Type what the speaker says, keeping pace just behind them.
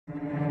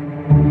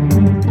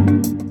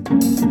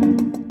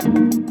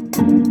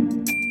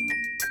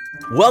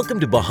Welcome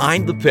to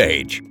Behind the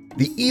Page,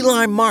 the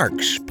Eli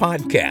Marks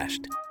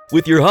podcast,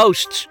 with your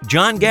hosts,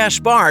 John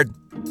Gaspard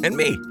and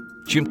me,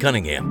 Jim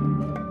Cunningham.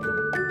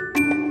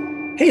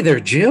 Hey there,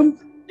 Jim.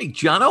 Hey,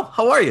 Jono,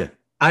 how are you?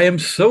 I am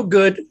so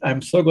good.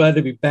 I'm so glad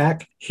to be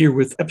back here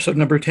with episode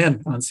number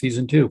 10 on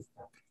season 2.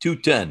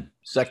 210,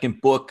 second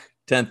book,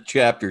 10th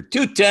chapter,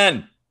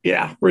 210.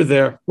 Yeah, we're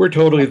there. We're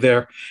totally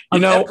there.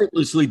 I'm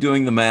effortlessly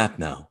doing the math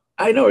now.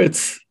 I know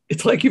it's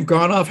like you've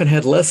gone off and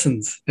had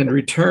lessons and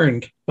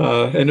returned,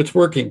 and it's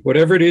working.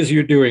 Whatever it is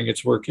you're doing,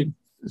 it's working.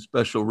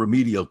 Special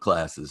remedial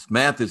classes.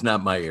 Math is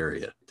not my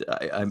area.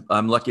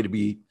 I'm lucky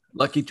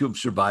to have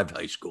survived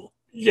high school.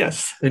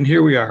 Yes, and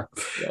here we are.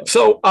 Yeah.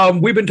 So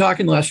we've been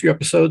talking the last few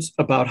episodes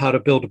about how to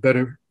build a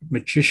better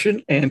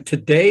magician, and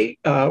today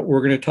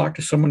we're going to talk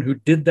to someone who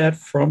did that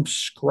from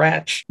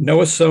scratch.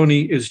 Noah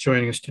Soni is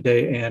joining us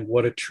today, and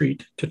what a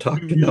treat to talk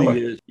to Noah.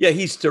 Is. Yeah,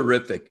 he's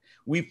terrific.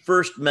 We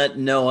first met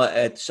Noah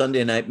at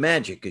Sunday Night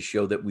Magic, a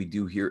show that we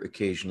do here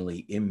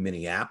occasionally in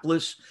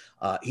Minneapolis.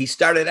 He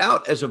started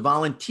out as a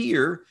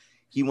volunteer.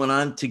 He went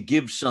on to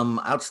give some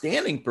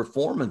outstanding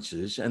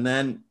performances, and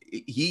then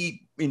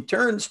he, in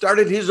turn,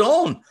 started his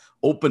own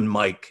open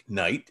mic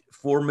night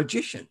for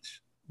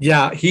magicians.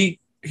 Yeah,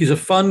 he's a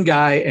fun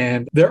guy,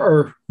 and there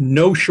are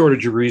no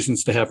shortage of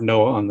reasons to have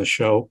Noah on the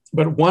show.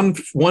 But one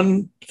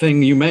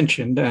thing you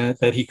mentioned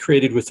that he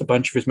created with a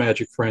bunch of his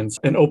magic friends,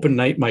 an open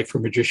night mic for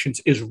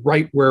magicians, is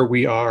right where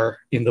we are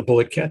in the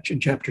bullet catch. In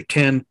chapter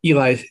 10,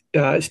 Eli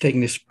is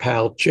taking his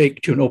pal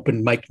Jake to an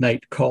open mic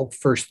night called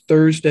First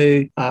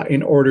Thursday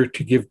in order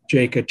to give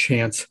Jake a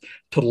chance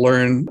to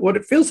learn what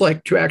it feels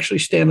like to actually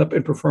stand up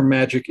and perform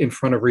magic in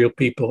front of real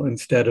people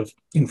instead of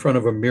in front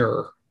of a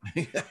mirror.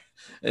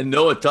 And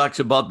Noah talks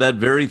about that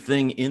very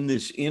thing in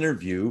this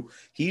interview.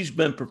 He's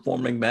been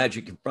performing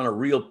magic in front of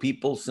real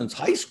people since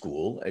high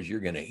school, as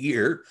you're going to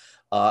hear.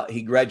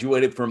 He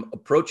graduated from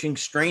Approaching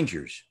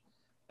Strangers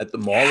at the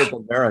Mall of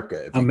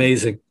America.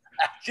 Amazing.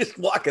 Just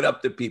walking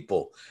up to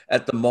people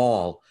at the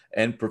mall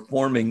and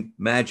performing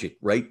magic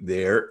right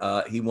there.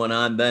 He went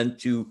on then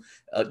to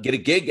get a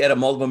gig at a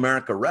Mall of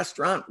America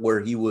restaurant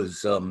where he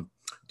was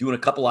doing a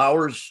couple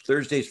hours,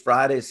 Thursdays,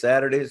 Fridays,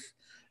 Saturdays.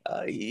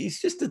 He's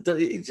just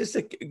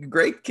a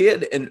great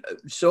kid and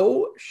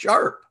so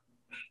sharp.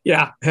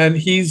 Yeah, and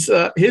his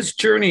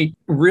journey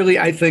really,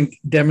 I think,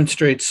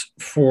 demonstrates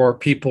for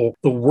people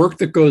the work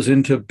that goes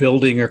into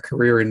building a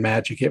career in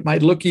magic. It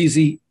might look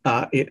easy,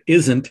 it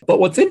isn't. But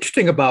what's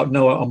interesting about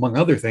Noah, among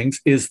other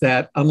things, is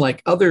that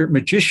unlike other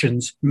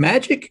magicians,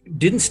 magic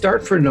didn't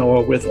start for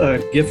Noah with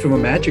a gift from a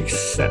magic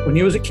set when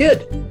he was a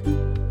kid.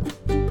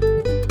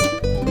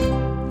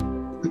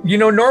 You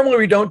know, normally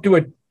we don't do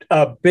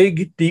a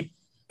big, deep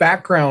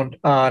background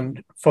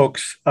on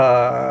folks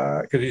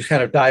because you just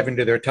kind of dive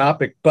into their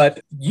topic,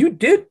 but you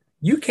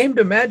came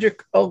to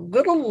magic a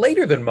little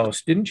later than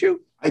most, didn't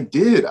you? I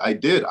did.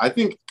 I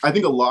think a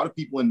lot of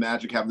people in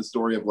magic have the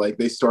story of like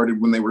they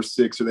started when they were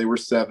 6 or they were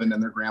 7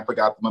 and their grandpa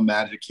got them a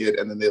magic kit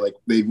and then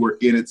they were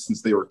in it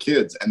since they were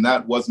kids, and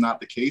that was not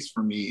the case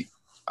for me.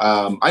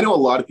 I know a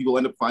lot of people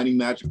end up finding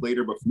magic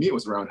later, but for me it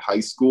was around high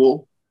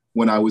school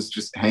when I was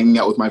just hanging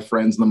out with my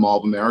friends in the Mall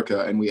of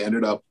America, and we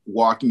ended up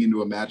walking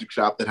into a magic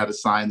shop that had a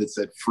sign that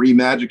said free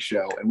magic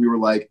show. And we were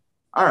like,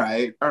 all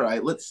right,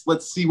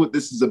 let's see what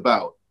this is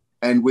about.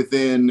 And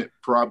within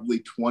probably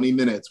 20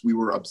 minutes, we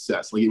were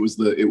obsessed. Like it was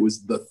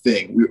the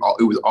thing.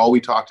 It was all we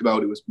talked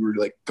about. We were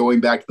like going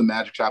back to the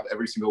magic shop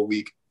every single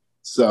week.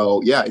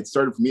 So yeah, it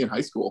started for me in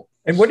high school.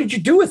 And what did you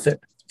do with it?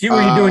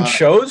 Were you doing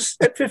shows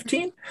at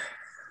 15?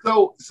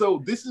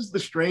 So this is the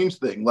strange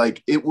thing.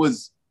 Like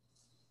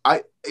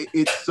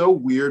it's so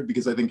weird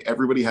because I think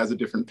everybody has a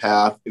different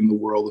path in the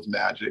world of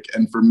magic.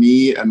 And for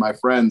me and my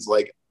friends,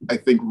 like, I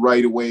think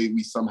right away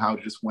we somehow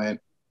just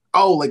went,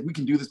 oh, like we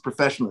can do this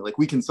professionally. Like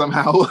we can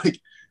somehow,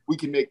 we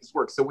can make this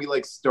work. So we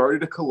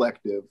started a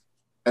collective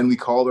and we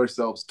called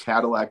ourselves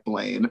Cadillac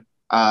Blaine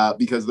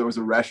because there was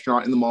a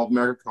restaurant in the Mall of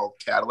America called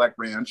Cadillac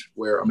Ranch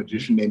where a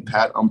magician named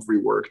Pat Humphrey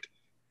worked.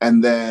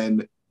 And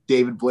then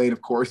David Blaine,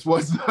 of course,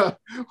 was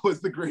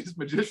the greatest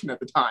magician at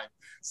the time.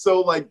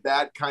 So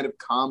that kind of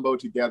combo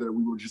together,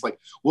 we were just like,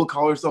 we'll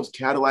call ourselves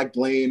Cadillac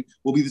Blaine.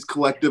 We'll be this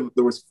collective.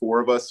 There was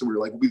 4 of us. So we were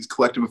like, we'll be this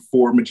collective of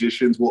 4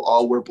 magicians. We'll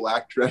all wear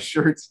black dress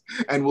shirts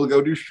and we'll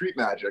go do street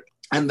magic.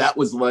 And that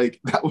was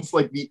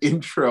the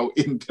intro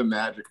into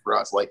magic for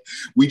us. Like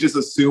we just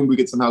assumed we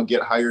could somehow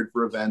get hired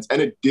for events,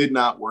 and it did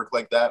not work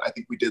like that. I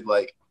think we did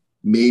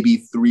maybe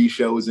 3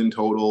 shows in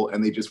total.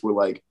 And they just were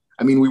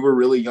we were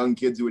really young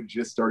kids who had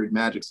just started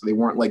magic. So they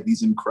weren't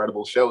these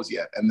incredible shows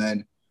yet. And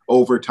then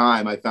over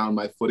time, I found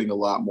my footing a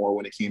lot more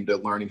when it came to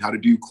learning how to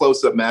do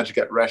close-up magic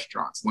at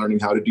restaurants, learning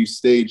how to do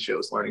stage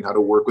shows, learning how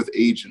to work with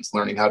agents,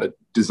 learning how to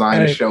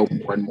design a show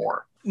more and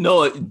more.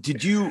 Noah,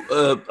 did you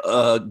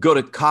go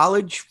to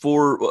college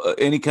for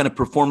any kind of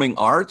performing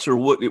arts, or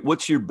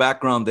what's your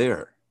background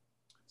there?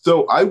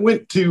 So I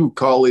went to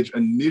college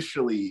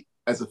initially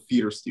as a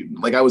theater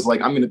student. I was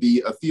like, I'm going to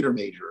be a theater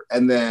major.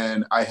 And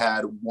then I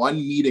had one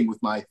meeting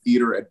with my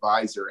theater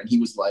advisor, and he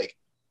was like,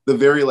 the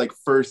very like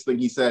first thing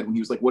he said when he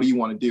was like, what do you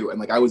want to do? And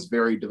like, I was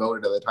very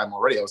devoted at the time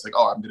already. I was like,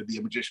 oh, I'm going to be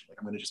a magician. Like,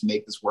 I'm going to just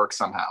make this work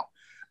somehow.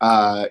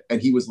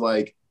 And he was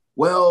like,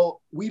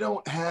 well, we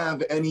don't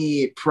have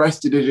any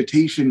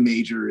prestidigitation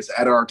majors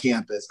at our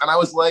campus. And I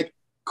was like,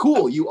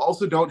 cool. You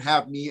also don't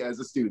have me as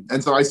a student.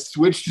 And so I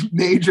switched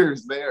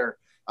majors there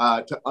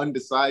to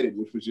undecided,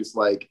 which was just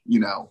like, you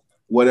know,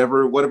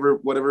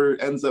 whatever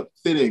ends up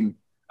fitting.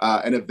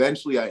 And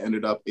eventually I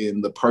ended up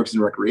in the parks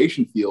and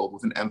recreation field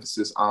with an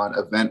emphasis on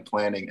event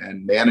planning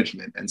and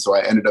management. And so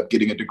I ended up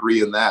getting a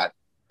degree in that.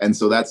 And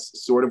so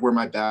that's sort of where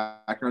my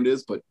background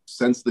is. But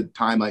since the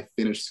time I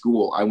finished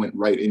school, I went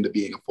right into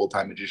being a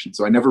full-time magician.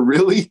 So I never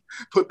really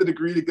put the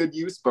degree to good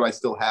use, but I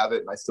still have it.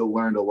 And I still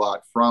learned a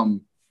lot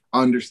from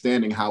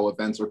understanding how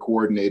events are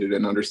coordinated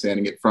and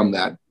understanding it from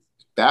that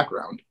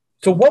background.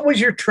 So what was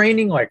your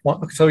training like?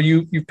 So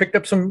you picked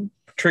up some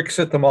tricks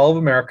at the Mall of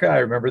America. I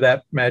remember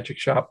that magic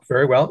shop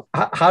very well.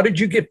 How did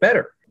you get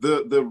better?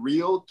 The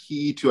real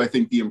key to, I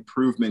think, the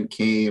improvement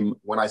came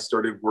when I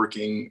started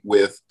working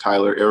with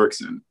Tyler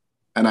Erickson.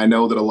 And I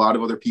know that a lot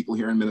of other people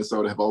here in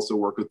Minnesota have also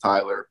worked with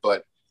Tyler,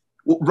 but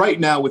right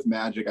now with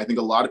magic, I think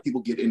a lot of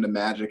people get into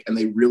magic and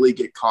they really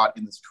get caught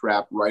in this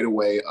trap right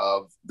away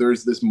of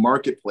there's this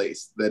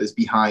marketplace that is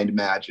behind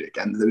magic.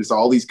 And there's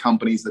all these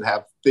companies that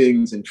have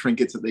things and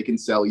trinkets that they can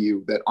sell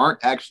you that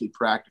aren't actually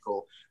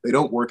practical. They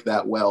don't work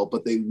that well,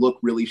 but they look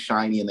really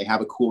shiny and they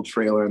have a cool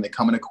trailer and they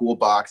come in a cool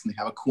box and they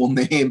have a cool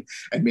name.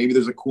 And maybe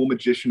there's a cool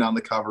magician on the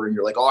cover and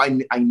you're like, oh,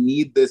 I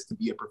need this to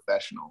be a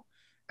professional.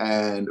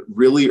 And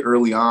really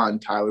early on,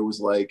 Tyler was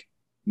like,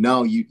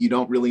 no, you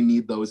don't really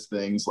need those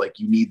things. Like,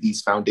 you need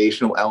these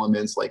foundational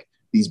elements, like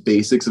these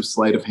basics of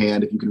sleight of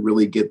hand. If you can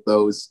really get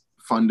those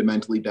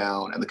fundamentally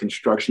down and the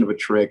construction of a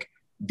trick,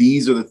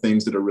 these are the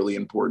things that are really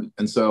important.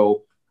 And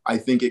so I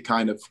think it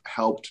kind of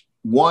helped,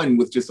 one,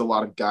 with just a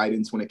lot of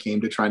guidance when it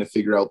came to trying to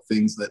figure out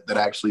things that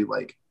actually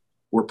like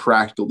were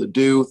practical to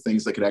do,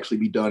 things that could actually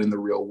be done in the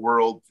real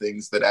world,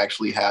 things that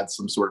actually had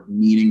some sort of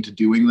meaning to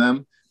doing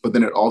them. But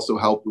then it also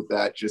helped with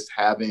that, just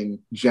having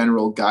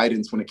general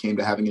guidance when it came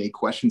to having any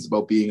questions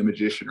about being a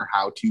magician or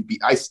how to be.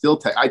 I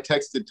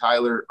texted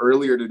Tyler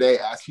earlier today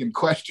asking him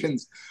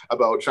questions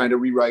about trying to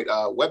rewrite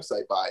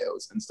website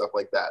bios and stuff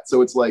like that.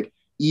 So it's like,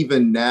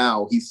 even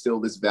now, he's still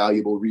this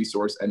valuable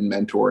resource and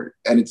mentor.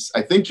 And it's,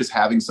 I think, just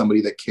having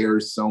somebody that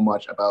cares so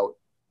much about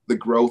the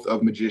growth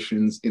of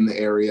magicians in the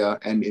area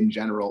and in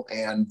general,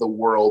 and the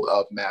world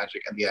of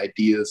magic and the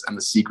ideas and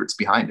the secrets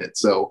behind it.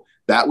 So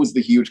that was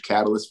the huge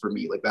catalyst for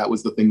me. Like, that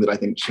was the thing that I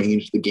think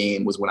changed the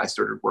game, was when I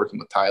started working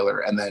with Tyler.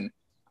 And then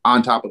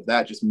on top of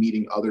that, just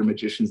meeting other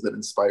magicians that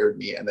inspired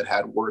me and that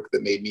had work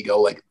that made me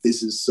go like,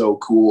 this is so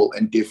cool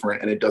and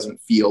different. And it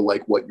doesn't feel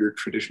like what your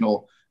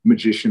traditional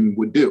magician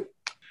would do.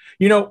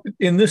 You know,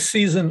 in this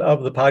season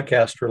of the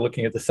podcast, we're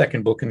looking at the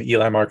second book in the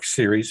Eli Marks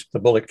series, The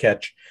Bullet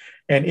Catch.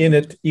 And in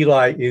it,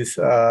 Eli is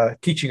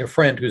teaching a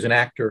friend who's an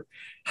actor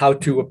how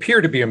to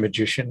appear to be a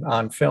magician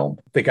on film.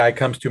 The guy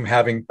comes to him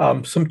having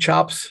some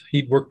chops.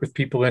 He'd worked with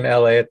people in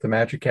LA at the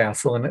Magic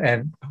Castle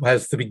and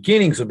has the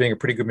beginnings of being a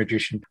pretty good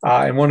magician.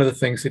 And one of the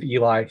things that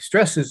Eli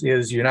stresses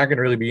is you're not going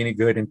to really be any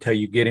good until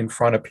you get in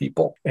front of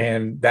people.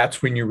 And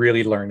that's when you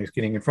really learn, is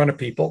getting in front of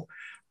people.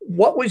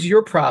 What was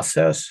your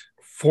process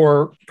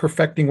for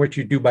perfecting what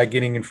you do by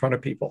getting in front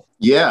of people?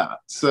 Yeah.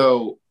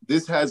 So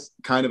this has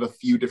kind of a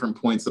few different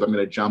points that I'm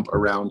going to jump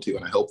around to,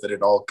 and I hope that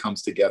it all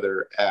comes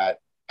together at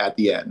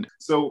the end.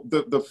 So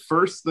the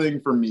first thing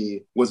for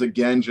me was,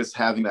 again, just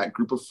having that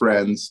group of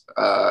friends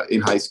in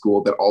high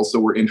school that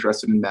also were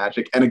interested in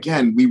magic. And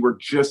again, we were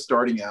just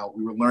starting out.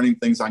 We were learning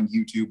things on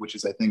YouTube, which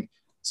is, I think,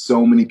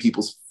 so many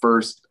people's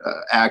first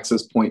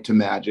access point to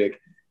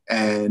magic.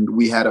 And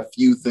we had a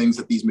few things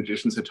that these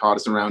magicians had taught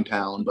us around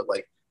town, but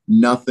like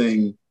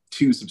nothing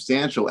too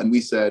substantial. And we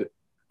said,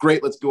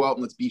 great, let's go out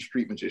and let's be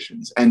street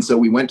magicians. And so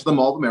we went to the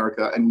Mall of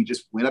America and we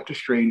just went up to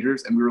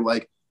strangers and we were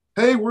like,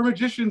 hey, we're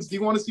magicians. Do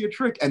you want to see a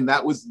trick? And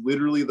that was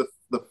literally the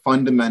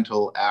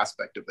fundamental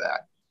aspect of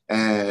that.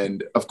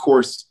 And of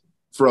course,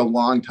 for a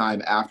long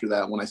time after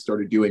that, when I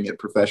started doing it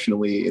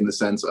professionally in the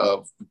sense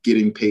of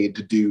getting paid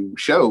to do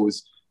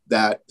shows,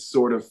 that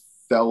sort of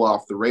fell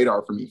off the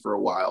radar for me for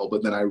a while.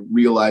 But then I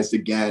realized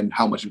again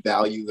how much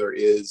value there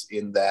is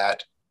in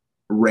that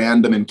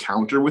random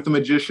encounter with a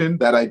magician,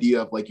 that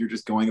idea of like, you're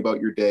just going about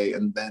your day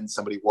and then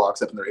somebody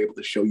walks up and they're able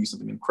to show you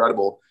something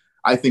incredible.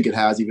 I think it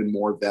has even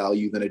more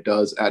value than it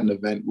does at an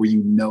event where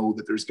you know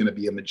that there's going to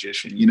be a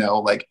magician. You know,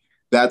 like,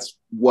 that's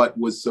what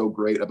was so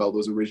great about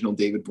those original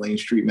David Blaine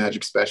street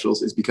magic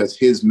specials, is because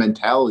his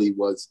mentality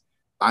was,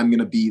 I'm going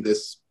to be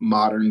this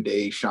modern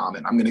day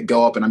shaman. I'm going to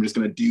go up and I'm just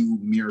going to do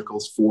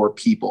miracles for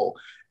people.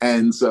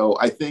 And so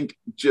I think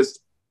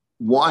just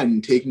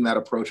one, taking that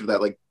approach of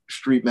that like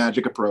street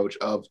magic approach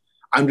of,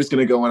 I'm just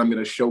going to go and I'm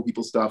going to show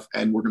people stuff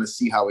and we're going to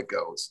see how it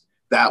goes.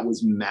 That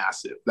was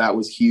massive. That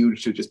was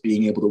huge, to just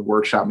being able to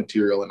workshop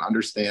material and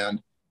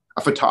understand.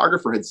 A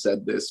photographer had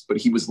said this, but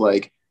he was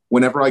like,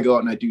 whenever I go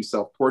out and I do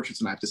self-portraits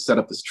and I have to set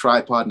up this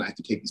tripod and I have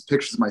to take these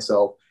pictures of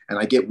myself and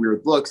I get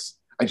weird looks,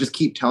 I just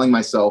keep telling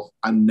myself,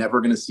 I'm never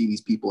going to see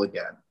these people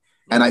again.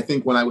 And I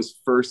think when I was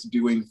first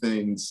doing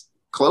things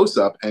close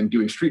up and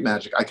doing street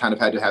magic, I kind of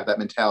had to have that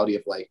mentality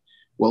of like,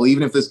 well,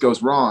 even if this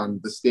goes wrong,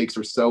 the stakes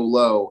are so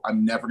low,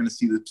 I'm never going to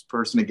see this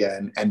person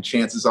again. And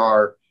chances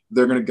are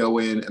they're going to go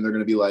in and they're going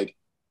to be like,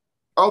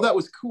 oh, that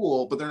was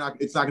cool, but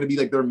it's not going to be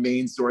like their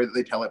main story that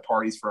they tell at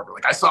parties forever.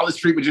 Like, I saw this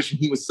street magician,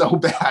 he was so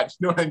bad.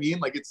 You know what I mean?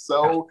 Like, it's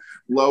so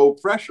low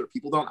pressure.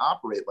 People don't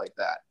operate like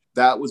that.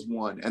 That was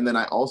one. And then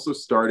I also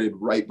started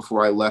right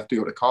before I left to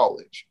go to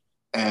college.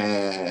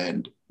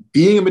 And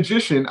being a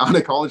magician on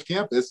a college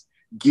campus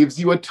gives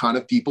you a ton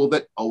of people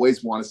that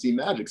always want to see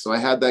magic. So I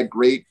had that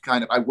great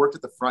I worked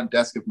at the front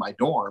desk of my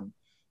dorm.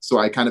 So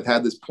I kind of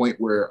had this point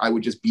where I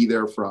would just be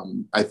there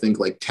from, I think,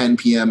 like 10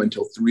 p.m.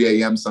 until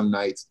 3 a.m. some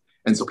nights.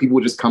 And so people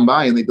would just come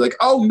by and they'd be like,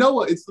 oh,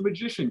 Noah, it's the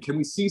magician. Can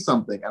we see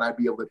something? And I'd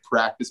be able to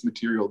practice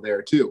material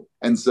there too.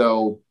 And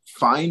so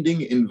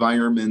finding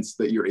environments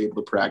that you're able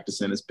to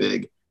practice in is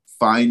big.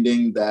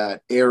 Finding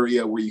that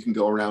area where you can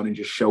go around and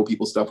just show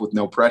people stuff with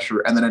no pressure.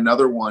 And then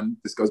another one,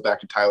 this goes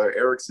back to Tyler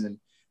Erickson,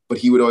 but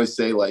he would always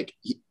say, like,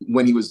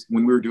 when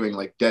we were doing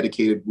like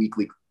dedicated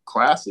weekly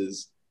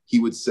classes, he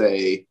would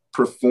say,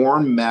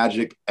 perform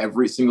magic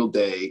every single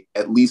day,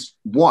 at least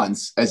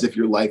once, as if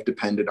your life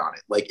depended on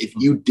it. Like, if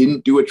you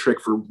didn't do a trick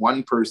for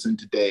one person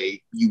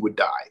today, you would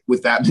die,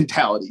 with that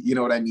mentality. You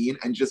know what I mean?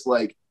 And just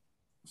like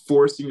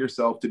forcing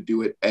yourself to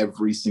do it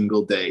every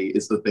single day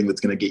is the thing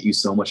that's going to get you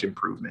so much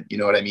improvement. You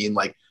know what I mean?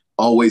 Like,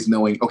 always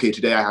knowing, okay,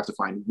 today I have to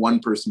find one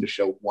person to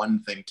show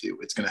one thing to.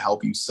 It's going to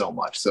help you so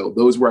much. So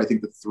those were, I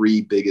think, the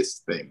three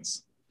biggest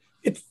things.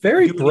 It's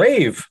very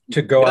brave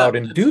to go out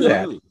and do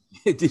that.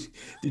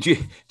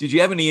 Did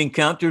you have any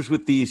encounters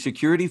with the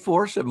security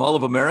force at Mall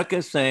of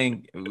America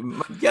saying,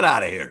 get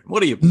out of here?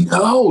 What are you?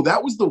 No,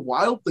 that was the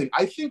wild thing.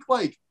 I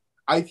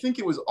think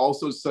it was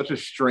also such a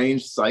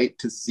strange sight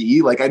to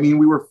see. Like, I mean,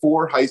 we were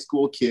 4 high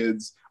school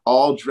kids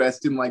all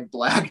dressed in like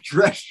black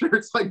dress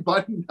shirts, like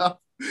buttoned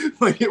up,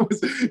 like it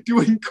was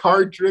doing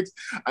card tricks.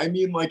 I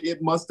mean, like,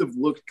 it must have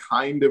looked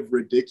kind of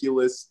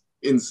ridiculous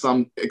in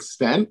some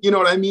extent, you know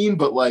what I mean?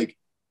 But like,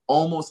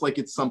 almost like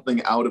it's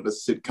something out of a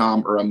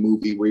sitcom or a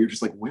movie where you're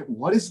just like,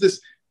 what is this?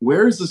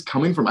 Where is this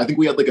coming from? I think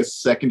we had like a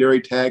secondary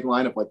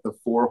tagline of like the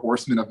 4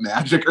 horsemen of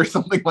magic or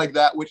something like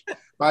that, which,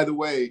 by the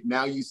way,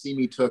 Now You See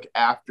Me took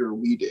after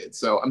we did.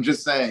 So I'm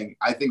just saying,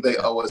 I think they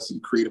owe us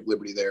some creative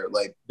liberty there.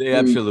 Like, they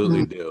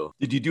absolutely do.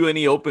 Did you do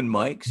any open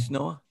mics,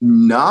 Noah?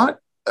 Not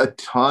a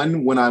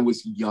ton when I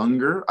was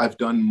younger. I've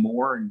done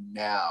more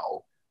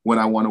now when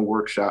I want to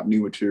workshop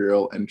new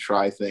material and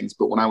try things.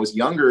 But when I was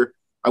younger,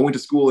 I went to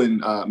school in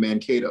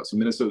Mankato, so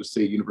Minnesota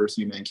State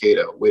University,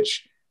 Mankato,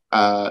 which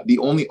the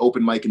only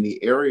open mic in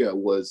the area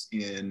was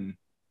in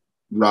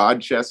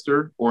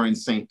Rochester or in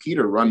St.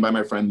 Peter, run by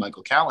my friend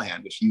Michael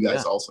Callahan, which you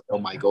guys also know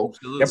Michael.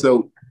 Absolutely.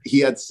 So he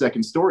had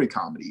Second Story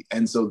Comedy.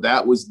 And so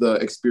that was the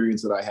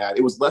experience that I had.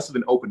 It was less of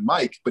an open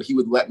mic, but he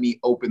would let me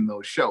open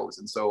those shows.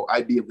 And so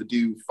I'd be able to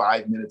do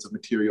 5 minutes of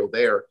material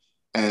there.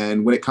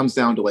 And when it comes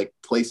down to like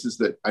places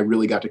that I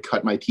really got to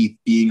cut my teeth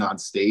being on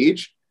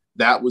stage,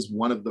 that was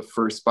one of the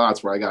first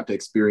spots where I got to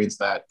experience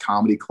that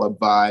comedy club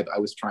vibe. I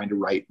was trying to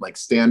write like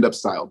stand-up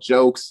style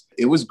jokes.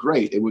 It was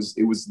great. It was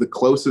the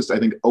closest, I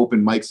think,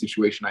 open mic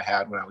situation I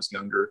had when I was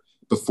younger.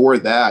 Before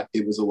that,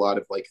 it was a lot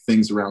of like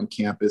things around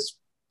campus.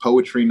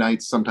 Poetry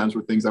nights sometimes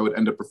were things I would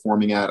end up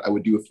performing at. I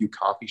would do a few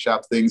coffee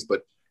shop things,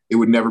 but it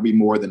would never be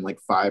more than like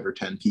 5 or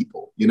 10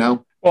 people, you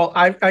know? Well,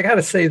 I got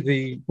to say,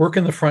 the work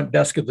in the front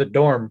desk of the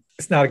dorm,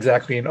 it's not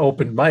exactly an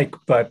open mic,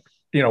 but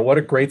you know, what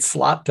a great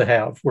slot to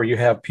have where you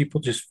have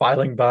people just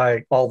filing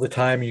by all the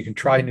time. You can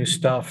try new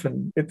stuff,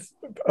 and it's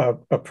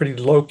a pretty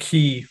low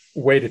key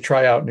way to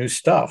try out new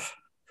stuff.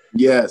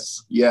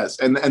 Yes.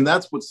 And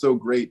that's what's so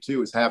great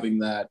too, is having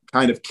that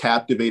kind of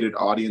captivated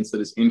audience that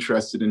is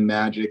interested in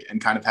magic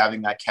and kind of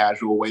having that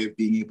casual way of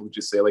being able to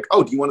just say like,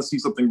 oh, do you want to see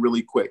something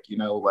really quick? You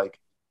know, like,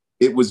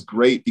 it was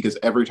great because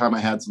every time I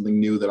had something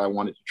new that I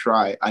wanted to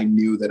try, I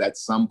knew that at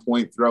some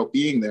point throughout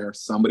being there,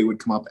 somebody would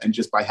come up, and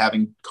just by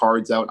having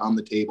cards out on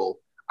the table,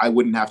 I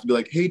wouldn't have to be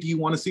like, hey, do you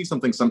want to see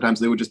something? Sometimes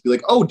they would just be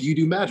like, oh, do you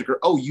do magic? Or,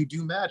 oh, you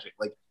do magic.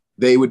 Like,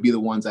 they would be the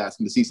ones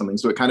asking to see something.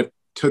 So it kind of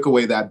took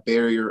away that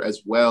barrier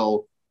as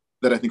well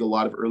that I think a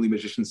lot of early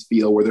magicians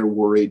feel, where they're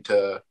worried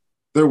to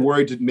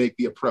make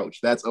the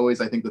approach. That's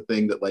always, I think, the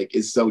thing that like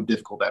is so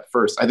difficult at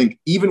first. I think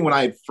even when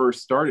I had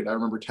first started, I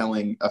remember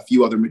telling a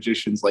few other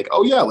magicians like,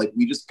 oh yeah, like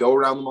we just go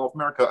around the Mall of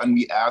America and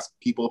we ask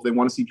people if they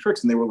want to see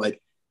tricks. And they were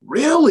like,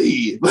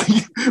 really?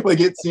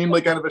 like it seemed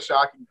like kind of a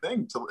shocking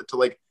thing to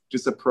like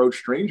just approach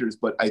strangers.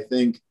 But I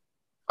think,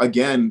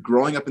 again,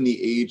 growing up in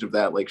the age of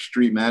that like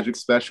street magic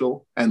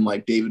special and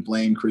like David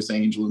Blaine, Chris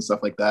Angel and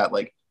stuff like that,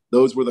 like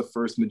those were the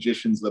first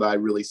magicians that I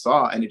really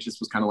saw. And it just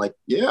was kind of like,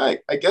 yeah,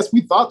 I guess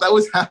we thought that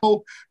was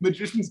how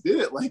magicians did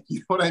it. Like, you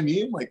know what I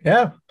mean? Like,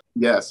 yeah.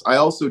 Yes. I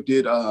also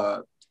did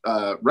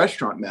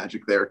restaurant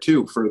magic there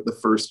too. For the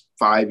first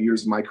 5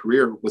 years of my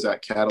career was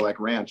at Cadillac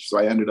Ranch. So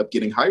I ended up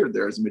getting hired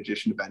there as a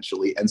magician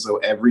eventually. And so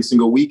every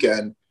single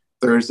weekend,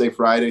 Thursday,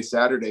 Friday,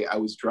 Saturday, I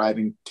was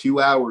driving 2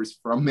 hours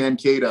from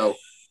Mankato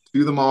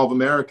to the Mall of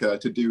America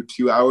to do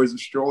 2 hours of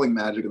strolling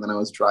magic. And then I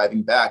was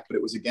driving back. But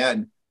it was,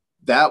 again,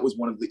 that was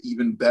one of the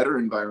even better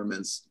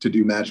environments to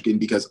do magic in,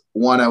 because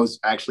one, I was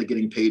actually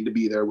getting paid to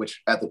be there,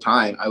 which at the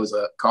time I was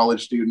a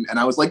college student and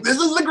I was like, this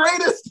is the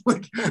greatest,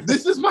 like,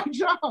 this is my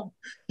job,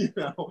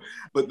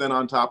 But then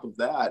on top of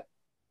that,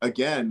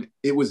 again,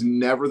 it was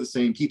never the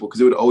same people,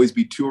 because it would always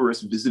be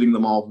tourists visiting the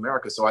Mall of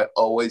America. So I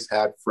always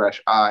had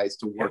fresh eyes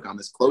to work on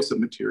this close-up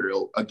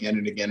material again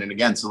and again and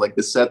again. So like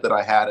the set that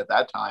I had at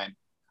that time,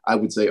 I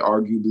would say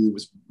arguably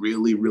was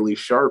really, really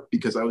sharp,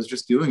 because I was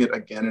just doing it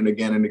again and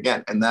again and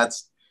again. And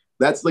that's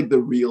like the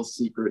real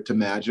secret to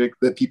magic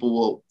that people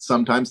will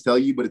sometimes tell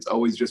you, but it's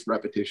always just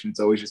repetition. It's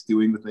always just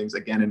doing the things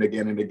again and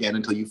again and again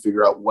until you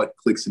figure out what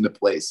clicks into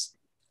place.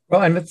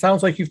 Well, and it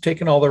sounds like you've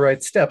taken all the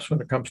right steps when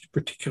it comes to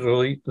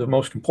particularly the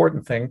most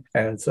important thing,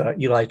 as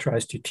Eli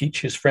tries to teach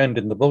his friend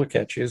in the book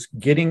catch, is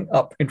getting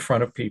up in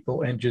front of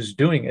people and just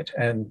doing it.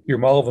 And your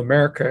Mall of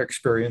America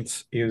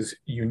experience is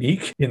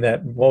unique in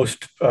that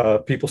most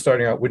people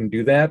starting out wouldn't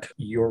do that.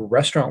 Your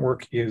restaurant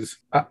work is,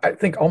 I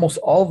think almost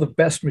all the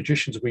best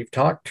magicians we've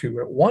talked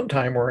to at one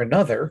time or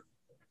another,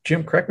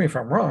 Jim, correct me if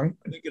I'm wrong,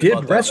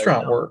 did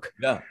restaurant work.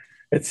 Yeah.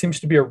 It seems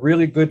to be a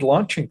really good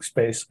launching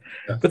space.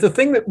 Yeah. But the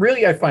thing that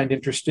really I find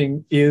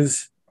interesting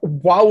is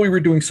while we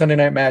were doing Sunday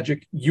Night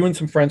Magic, you and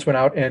some friends went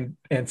out and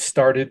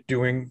started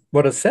doing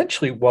what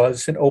essentially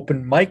was an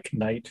open mic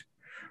night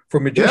for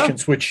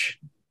magicians, which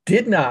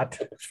did not,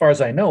 as far as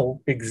I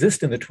know,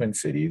 exist in the Twin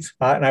Cities.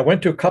 And I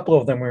went to a couple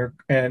of them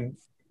and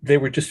they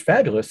were just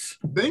fabulous.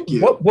 Thank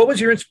you. What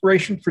was your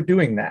inspiration for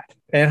doing that?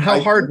 And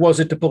how hard was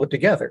it to pull it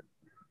together?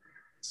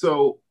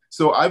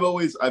 So I've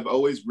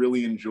always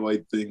really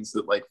enjoyed things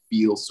that like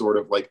feel sort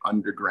of like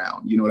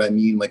underground. You know what I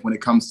mean? Like when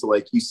it comes to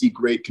like, you see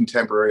great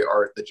contemporary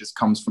art that just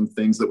comes from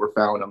things that were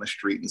found on the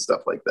street and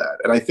stuff like that.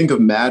 And I think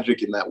of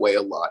magic in that way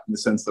a lot, in the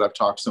sense that I've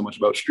talked so much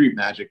about street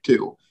magic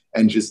too.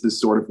 And just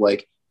this sort of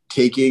like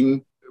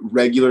taking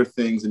regular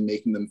things and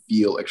making them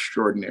feel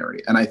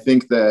extraordinary. And I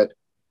think that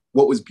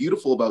what was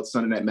beautiful about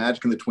Sunday Night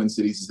Magic in the Twin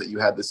Cities is that you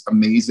had this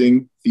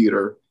amazing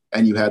theater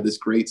and you had this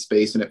great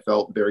space and it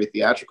felt very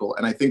theatrical.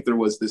 And I think there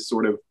was this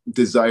sort of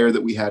desire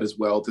that we had as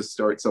well to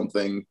start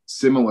something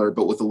similar,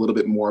 but with a little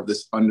bit more of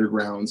this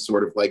underground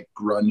sort of like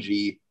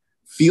grungy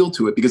feel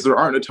to it, because there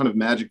aren't a ton of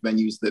magic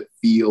venues that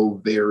feel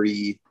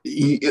very,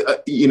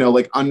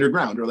 like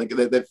underground, or like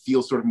that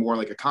feels sort of more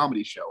like a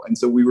comedy show. And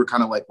so we were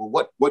kind of like,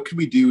 well, what could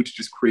we do to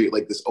just create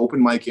like this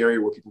open mic area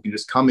where people can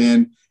just come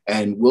in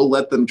and we'll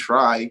let them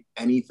try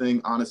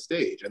anything on a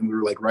stage. And we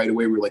were like, right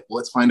away, we were like, well,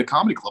 let's find a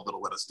comedy club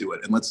that'll let us do it.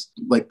 And let's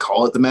like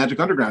call it the Magic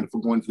Underground if we're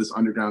going for this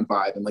underground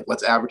vibe. And like,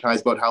 let's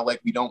advertise about how like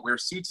we don't wear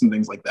suits and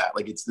things like that.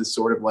 Like it's this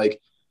sort of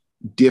like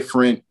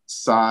different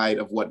side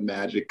of what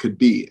magic could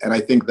be. And I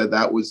think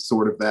that was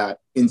sort of that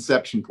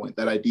inception point,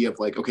 that idea of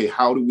like, okay,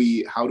 how do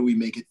we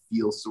make it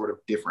feel sort of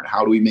different?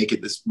 How do we make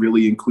it this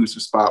really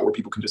inclusive spot where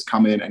people can just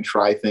come in and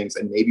try things?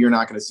 And maybe you're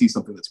not going to see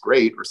something that's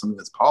great or something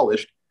that's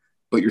polished,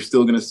 but you're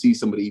still going to see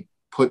somebody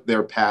put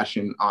their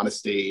passion on a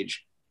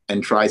stage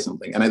and try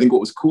something. And I think what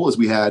was cool is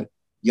we had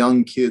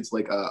young kids,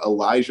 like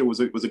Elijah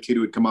was a kid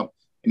who had come up,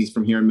 and he's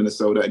from here in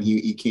Minnesota, and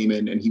he came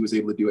in and he was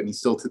able to do it. And he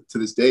still to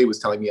this day was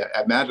telling me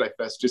at Magi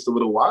Fest just a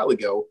little while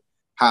ago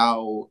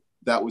how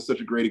that was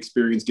such a great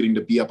experience, getting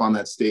to be up on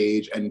that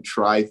stage and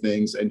try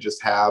things and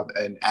just have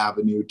an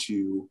avenue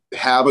to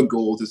have a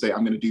goal to say,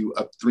 I'm going to do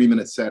a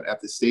 3-minute set at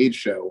the stage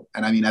show.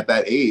 And I mean, at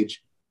that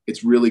age,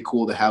 it's really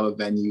cool to have a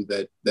venue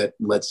that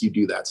lets you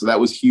do that. So that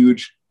was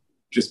huge,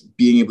 just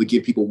being able to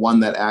give people,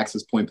 one, that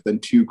access point, but then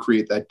two,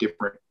 create that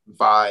different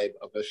vibe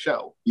of a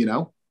show,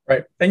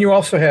 Right. And you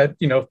also had,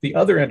 the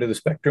other end of the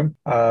spectrum.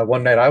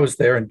 One night I was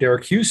there and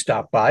Derek Hughes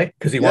stopped by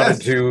because he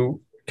wanted to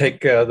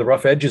take the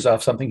rough edges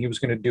off something he was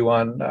going to do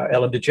on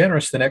Ellen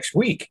DeGeneres the next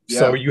week. Yeah.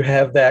 So you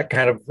have that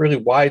kind of really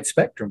wide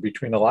spectrum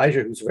between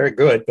Elijah, who's very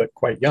good, but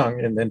quite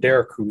young, and then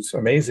Derek, who's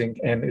amazing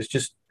and is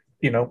just,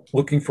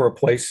 looking for a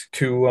place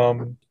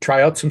to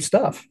try out some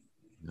stuff.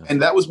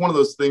 And that was one of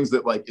those things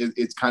that like,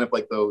 it's kind of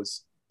like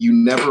those, you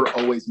never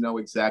always know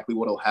exactly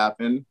what'll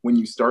happen when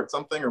you start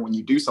something or when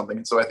you do something.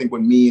 And so I think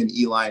when me and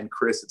Eli and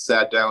Chris had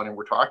sat down and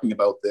we're talking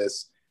about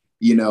this,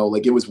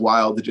 like it was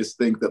wild to just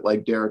think that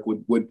like Derek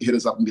would hit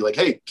us up and be like,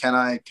 hey, can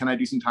I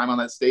do some time on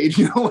that stage?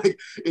 Like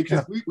it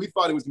just, we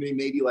thought it was going to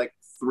be maybe like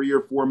 3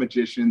 or 4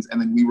 magicians, and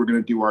then we were going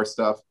to do our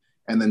stuff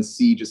and then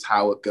see just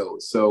how it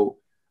goes. So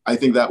I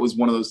think that was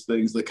one of those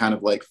things that kind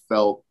of like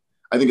felt,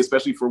 I think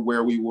especially for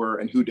where we were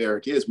and who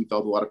Derek is, we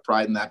felt a lot of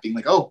pride in that, being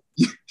like, oh,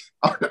 you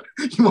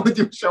want to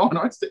do a show on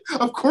our stage?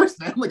 Of course,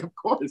 man. Like, of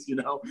course,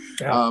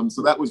 Yeah.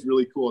 So that was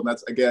really cool. And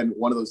that's, again,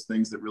 one of those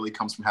things that really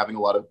comes from having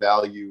a lot of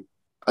value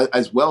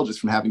as well,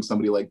 just from having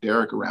somebody like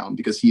Derek around,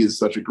 because he is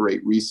such a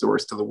great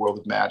resource to the world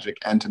of magic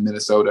and to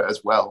Minnesota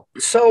as well.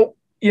 So,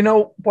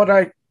 what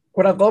I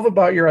What I love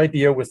about your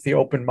idea with the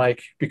open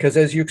mic, because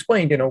as you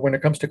explained, when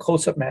it comes to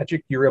close-up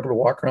magic, you're able to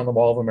walk around the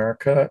Mall of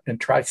America and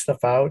try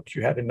stuff out.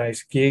 You had a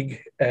nice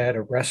gig at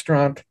a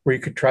restaurant where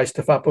you could try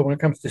stuff out. But when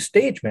it comes to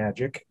stage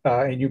magic,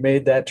 and you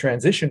made that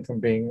transition from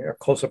being a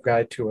close-up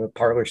guy to a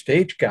parlor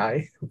stage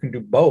guy who can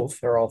do both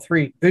or all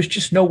three, there's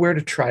just nowhere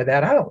to try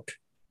that out.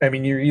 I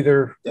mean, you're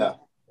either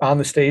on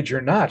the stage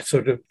or not.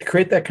 So to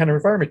create that kind of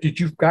environment, did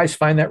you guys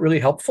find that really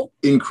helpful?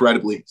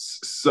 Incredibly,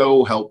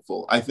 so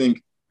helpful. I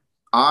think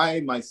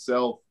I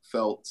myself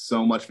felt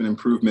so much of an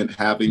improvement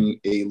having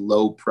a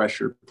low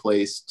pressure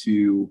place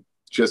to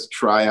just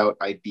try out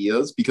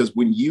ideas, because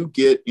when you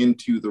get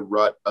into the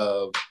rut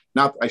of,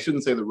 not, I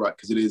shouldn't say the rut,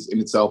 because it is in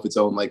itself its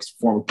own like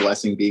form of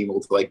blessing, being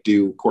able to like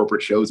do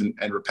corporate shows and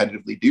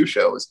repetitively do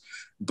shows.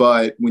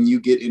 But when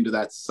you get into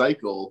that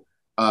cycle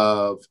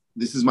of,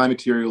 this is my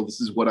material,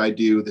 this is what I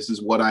do, this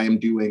is what I am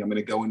doing, I'm going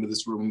to go into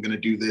this room, I'm going to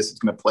do this, it's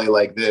going to play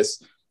like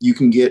this, you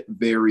can get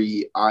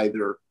very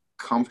either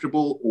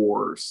comfortable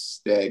or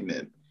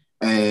stagnant.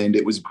 And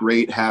it was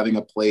great having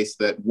a place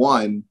that,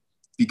 one,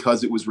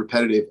 because it was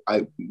repetitive,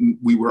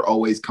 we were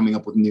always coming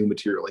up with new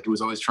material. Like, it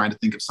was always trying to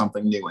think of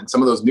something new, and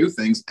some of those new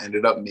things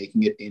ended up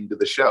making it into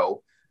the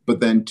show. But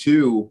then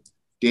two,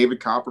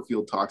 David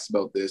Copperfield talks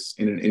about this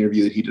in an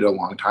interview that he did a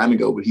long time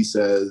ago, but he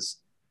says,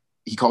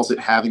 he calls it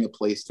having a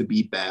place to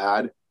be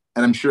bad.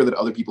 And I'm sure that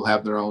other people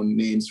have their own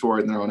names for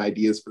it and their own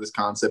ideas for this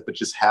concept, but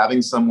just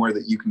having somewhere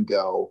that you can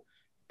go.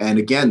 And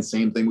again,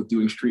 same thing with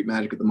doing street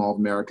magic at the Mall of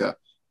America.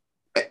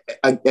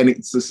 And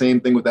it's the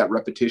same thing with that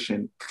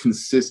repetition.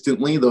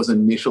 Consistently, those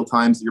initial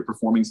times that you're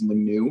performing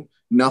something new,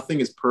 nothing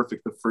is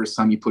perfect the first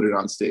time you put it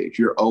on stage.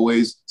 You're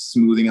always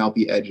smoothing out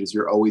the edges.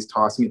 You're always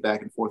tossing it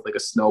back and forth like a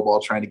snowball,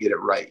 trying to get it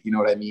right. You know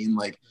what I mean?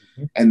 Like,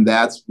 and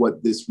that's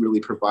what this really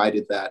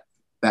provided, that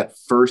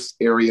first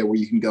area where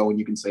you can go and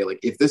you can say,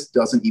 like, if this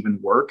doesn't even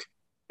work,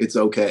 it's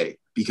okay,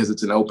 because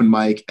it's an open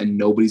mic and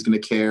nobody's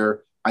going to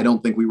care. I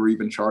don't think we were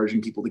even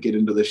charging people to get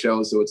into the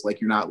show. So it's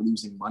like, you're not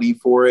losing money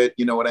for it.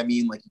 You know what I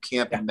mean? Like, you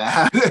can't be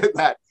mad at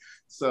that.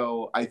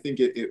 So I think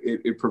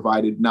it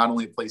provided not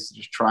only a place to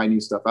just try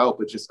new stuff out,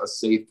 but just a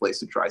safe place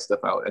to try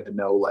stuff out and to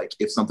know, like,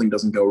 if something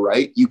doesn't go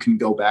right, you can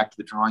go back to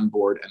the drawing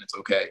board and it's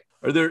okay.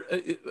 Are there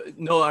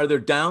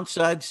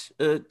downsides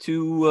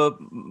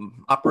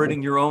to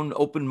operating your own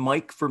open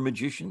mic for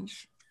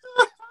magicians?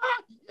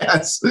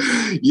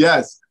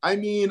 Yes. I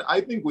mean,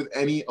 I think with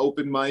any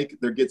open mic,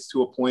 there gets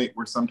to a point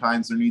where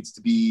sometimes there needs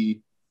to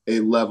be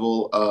a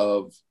level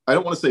of, I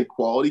don't want to say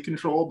quality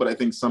control, but I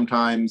think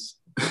sometimes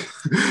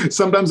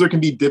there can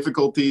be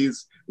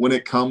difficulties when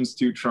it comes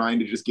to trying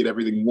to just get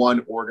everything,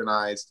 one,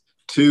 organized,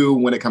 two,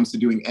 when it comes to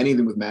doing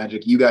anything with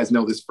magic. You guys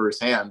know this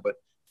firsthand, but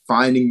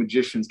finding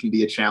magicians can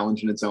be a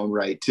challenge in its own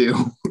right too.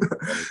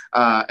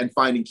 And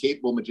finding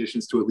capable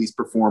magicians to at least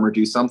perform or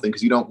do something,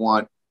 because you don't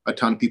want a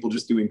ton of people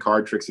just doing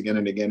card tricks again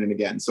and again and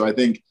again. So I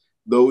think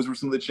those were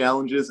some of the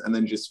challenges. And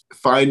then just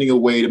finding a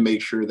way to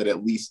make sure that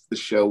at least the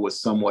show was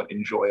somewhat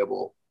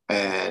enjoyable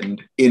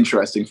and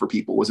interesting for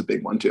people was a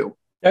big one too.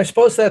 I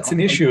suppose that's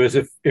an issue, is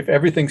if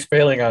everything's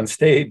failing on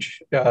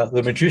stage,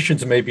 the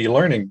magicians may be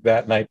learning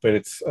that night, but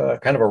it's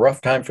kind of a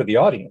rough time for the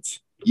audience.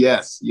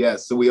 Yes.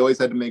 So we always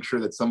had to make sure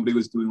that somebody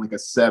was doing like a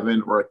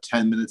 7 or a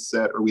 10-minute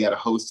set, or we had a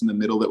host in the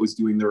middle that was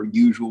doing their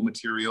usual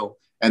material.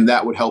 And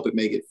that would help it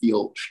make it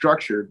feel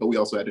structured. But we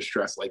also had to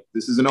stress, like,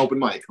 this is an open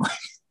mic.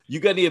 You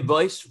got any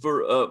advice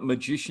for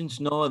magicians,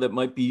 Noah, that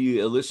might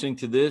be listening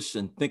to this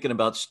and thinking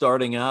about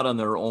starting out on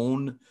their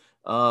own,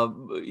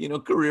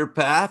 career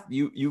path?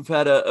 You've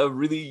had a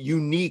really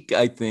unique,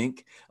 I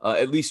think,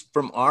 at least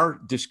from our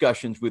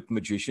discussions with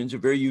magicians, a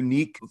very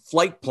unique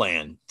flight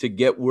plan to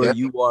get where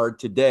you are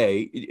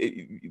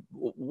today.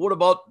 What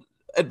about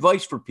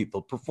advice for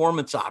people,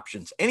 performance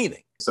options,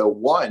 anything? So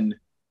one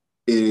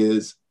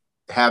is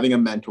having a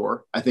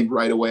mentor. I think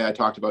right away I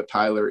talked about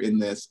Tyler in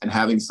this, and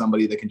having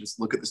somebody that can just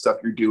look at the stuff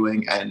you're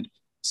doing, and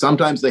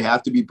sometimes they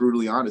have to be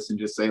brutally honest and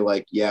just say,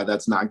 like, yeah,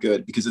 that's not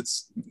good, because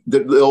it's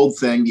the old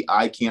saying, the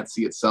eye can't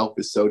see itself,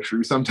 is so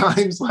true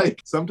sometimes.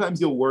 Like,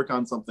 sometimes you'll work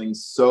on something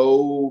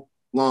so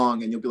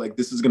long and you'll be like,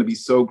 this is going to be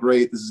so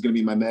great, this is going to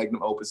be my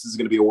magnum opus, this is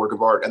going to be a work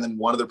of art, and then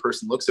one other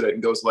person looks at it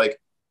and goes like,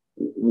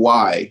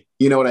 why?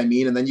 You know what I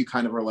mean? And then you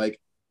kind of are like,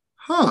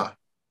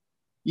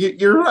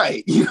 you're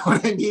right. You know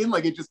what I mean?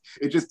 Like, it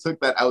just took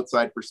that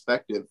outside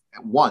perspective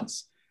at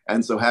once.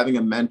 And so having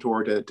a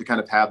mentor to kind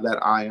of have that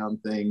eye on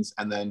things,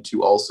 and then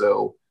to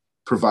also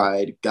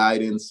provide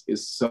guidance,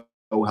 is so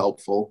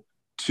helpful.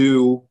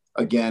 Two,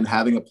 again,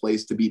 having a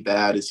place to be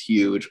bad is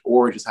huge,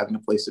 or just having a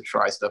place to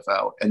try stuff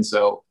out. And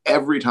so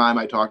every time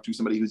I talk to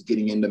somebody who's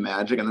getting into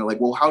magic and they're like,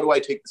 well, how do I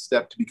take the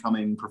step to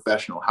becoming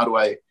professional? How do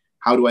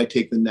I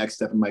take the next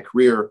step in my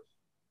career?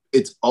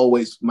 It's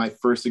always, my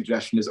first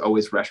suggestion is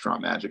always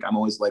restaurant magic. I'm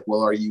always like,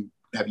 well,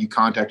 have you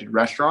contacted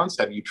restaurants?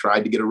 Have you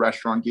tried to get a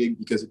restaurant gig?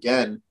 Because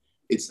again,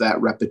 it's that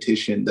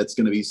repetition that's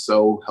going to be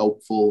so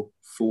helpful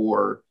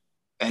for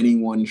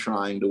anyone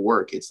trying to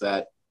work. It's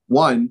that,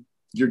 one,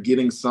 you're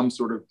getting some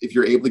sort of, if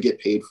you're able to get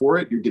paid for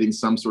it, you're getting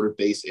some sort of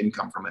base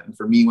income from it. And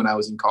for me, when I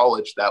was in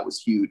college, that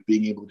was huge,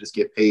 being able to just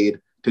get paid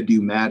to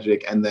do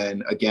magic. And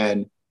then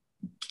again,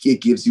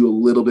 it gives you a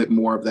little bit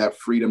more of that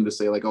freedom to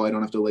say like, oh, I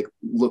don't have to like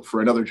look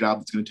for another job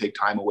that's going to take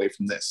time away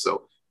from this.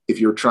 So if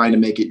you're trying to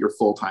make it your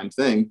full-time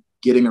thing,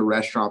 getting a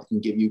restaurant that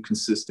can give you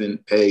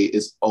consistent pay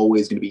is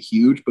always going to be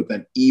huge. But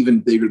then even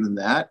bigger than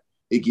that,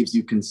 it gives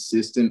you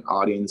consistent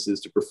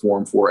audiences to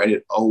perform for. And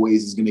it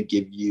always is going to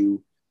give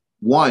you,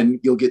 one,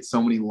 you'll get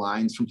so many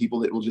lines from people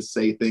that will just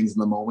say things in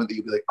the moment that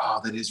you'll be like, oh,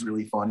 that is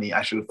really funny.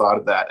 I should have thought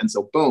of that. And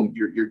so boom,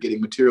 you're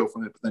getting material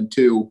from it. But then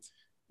two,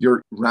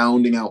 you're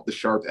rounding out the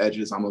sharp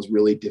edges on those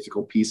really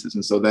difficult pieces.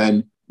 And so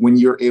then when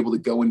you're able to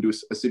go into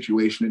a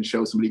situation and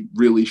show somebody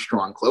really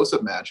strong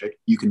close-up magic,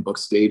 you can book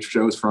stage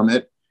shows from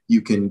it.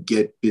 You can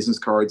get business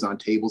cards on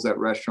tables at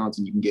restaurants,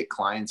 and you can get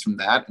clients from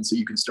that. And so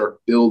you can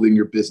start building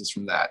your business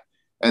from that.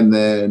 And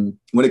then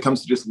when it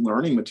comes to just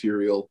learning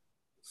material,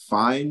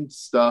 find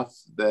stuff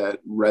that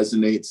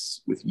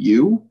resonates with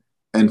you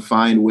and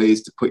find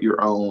ways to put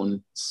your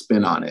own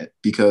spin on it.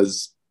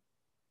 Because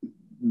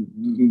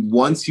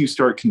once you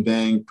start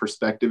conveying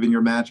perspective in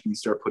your magic and you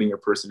start putting your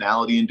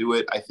personality into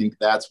it, I think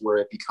that's where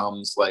it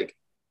becomes like,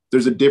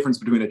 there's a difference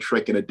between a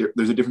trick and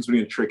there's a difference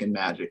between a trick and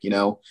magic, you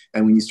know?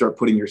 And when you start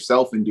putting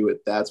yourself into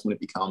it, that's when it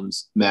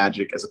becomes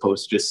magic, as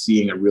opposed to just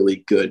seeing a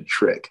really good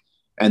trick.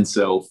 And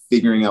so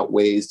figuring out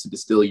ways to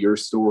distill your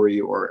story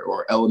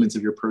or elements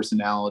of your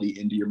personality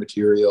into your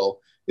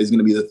material is going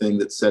to be the thing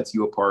that sets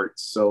you apart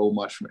so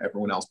much from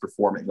everyone else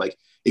performing. Like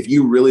if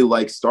you really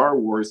like Star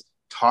Wars,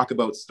 talk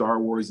about Star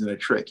Wars in a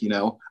trick. You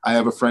know, I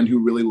have a friend who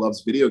really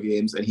loves video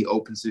games, and he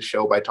opens his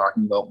show by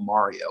talking about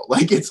Mario.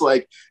 Like, it's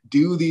like,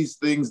 do these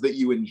things that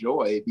you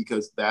enjoy,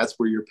 because that's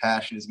where your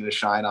passion is going to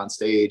shine on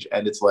stage.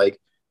 And it's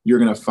like, you're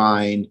going to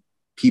find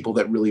people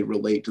that really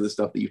relate to the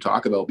stuff that you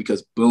talk about,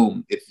 because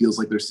boom, it feels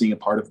like they're seeing a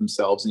part of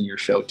themselves in your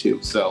show too.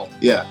 So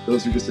yeah,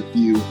 those are just a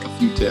few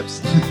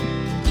tips.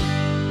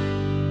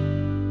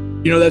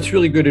 You know, that's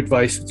really good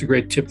advice. It's a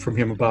great tip from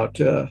him about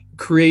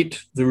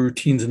create the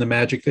routines and the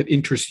magic that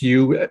interest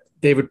you.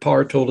 David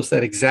Parr told us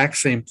that exact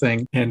same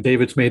thing. And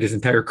David's made his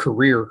entire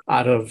career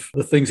out of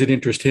the things that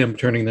interest him,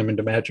 turning them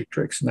into magic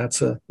tricks. And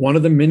that's one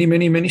of the many,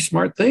 many, many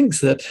smart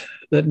things that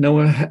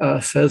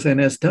Noah says and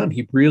has done.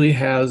 He really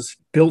has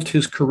built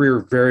his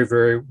career very,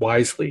 very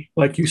wisely.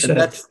 Like you said.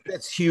 And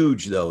that's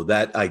huge, though,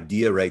 that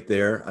idea right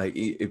there.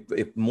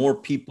 If more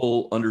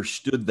people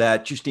understood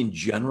that just in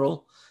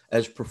general,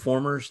 as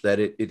performers, that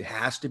it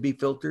has to be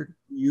filtered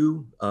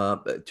you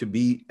to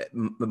be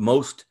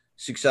most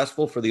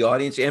successful for the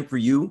audience, and for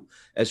you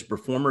as a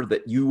performer,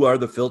 that you are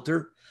the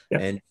filter.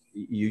 Yep. And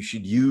you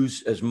should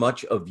use as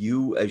much of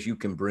you as you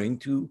can bring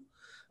to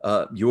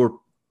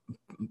your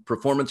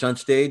performance on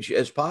stage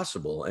as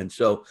possible. And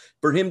so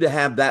for him to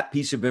have that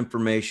piece of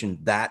information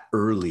that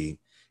early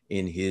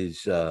in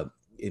his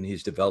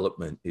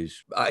development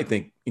is, I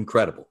think,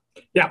 incredible.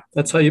 Yeah,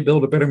 that's how you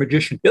build a better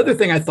magician. The other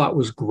thing I thought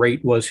was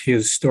great was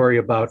his story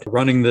about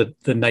running the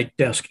night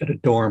desk at a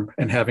dorm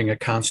and having a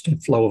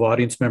constant flow of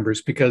audience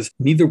members, because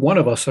neither one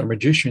of us are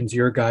magicians.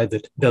 You're a guy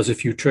that does a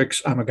few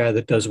tricks. I'm a guy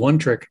that does one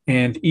trick.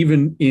 And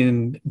even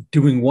in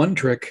doing one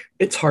trick,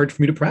 it's hard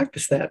for me to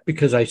practice that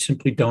because I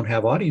simply don't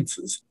have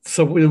audiences.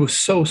 So it was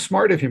so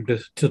smart of him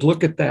to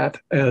look at that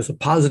as a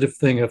positive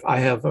thing of, I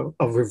have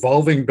a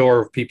revolving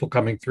door of people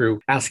coming through,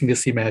 asking to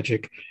see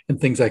magic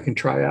and things I can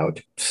try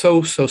out.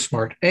 So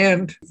smart.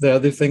 And the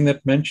other thing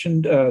that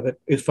mentioned that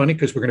is funny,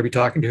 because we're going to be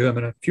talking to him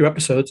in a few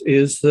episodes,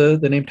 is the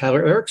name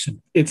Tyler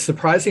Erickson. It's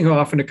surprising how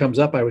often it comes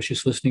up. I was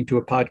just listening to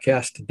a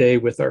podcast today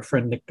with our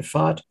friend Nick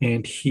DeFott,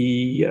 and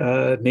he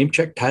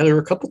name-checked Tyler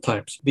a couple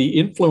times. The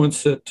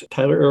influence that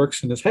Tyler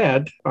Erickson has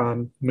had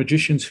on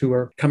magicians who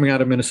are coming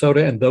out of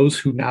Minnesota and those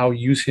who now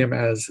use him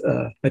as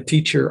a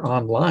teacher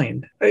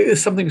online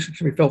is something that's going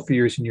to be felt for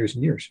years and years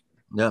and years.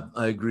 Yeah,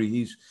 I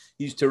agree.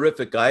 He's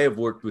terrific. I have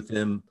worked with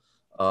him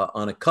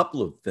on a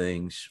couple of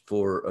things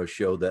for a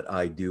show that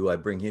I do. I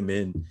bring him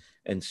in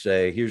and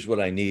say, here's what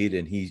I need.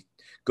 And he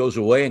goes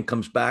away and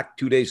comes back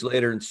 2 days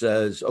later and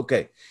says,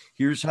 okay,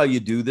 here's how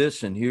you do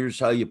this. And here's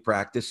how you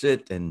practice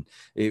it. And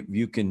if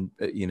you can,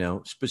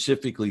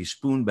 specifically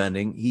spoon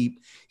bending,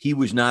 he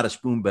was not a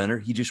spoon bender.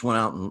 He just went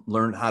out and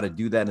learned how to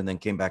do that and then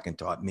came back and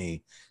taught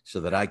me so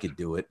that I could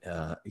do it.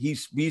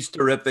 He's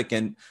terrific.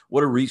 And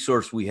what a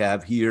resource we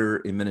have here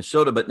in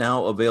Minnesota, but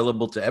now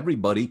available to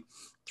everybody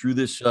through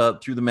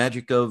the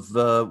magic of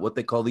what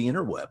they call the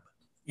interweb.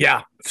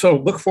 Yeah. So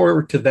look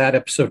forward to that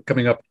episode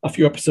coming up a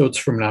few episodes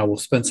from now. We'll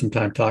spend some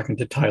time talking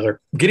to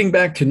Tyler. Getting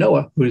back to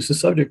Noah, who is the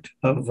subject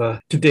of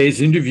today's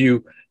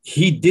interview,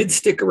 he did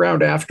stick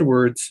around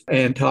afterwards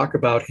and talk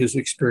about his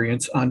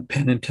experience on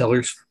Penn and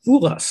Teller's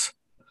Fool Us.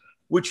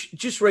 Which,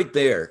 just right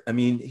there, I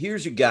mean,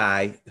 here's a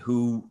guy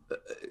who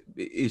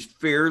is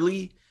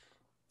fairly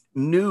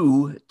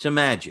new to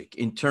magic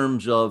in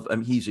terms of,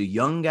 he's a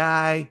young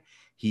guy.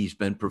 He's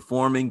been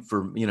performing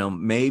for,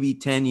 maybe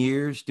 10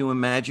 years doing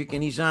magic,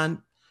 and he's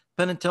on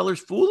Penn and Teller's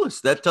Fool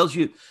Us. That tells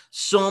you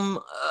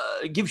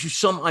gives you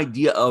some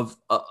idea of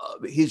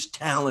his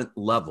talent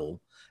level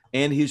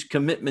and his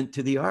commitment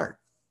to the art.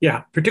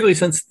 Yeah, particularly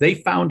since they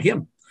found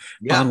him.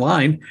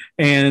 online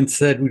and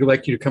said, we'd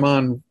like you to come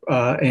on.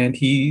 And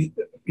he,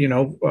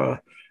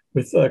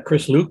 with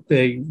Chris Luke,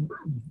 they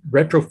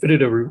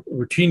retrofitted a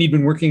routine he'd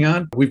been working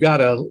on. We've got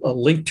a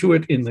link to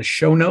it in the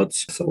show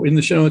notes. So in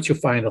the show notes, you'll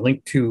find a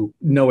link to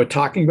Noah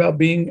talking about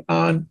being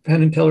on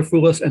Penn and Teller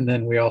Fool Us. And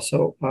then we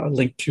also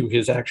link to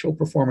his actual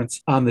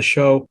performance on the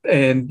show.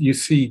 And you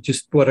see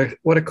just what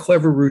a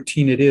clever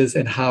routine it is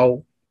and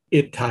how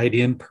it tied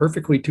in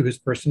perfectly to his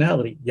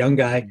personality. Young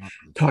guy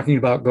talking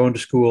about going to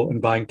school and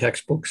buying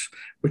textbooks,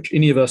 which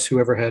any of us who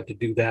ever had to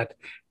do that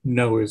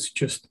know is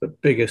just the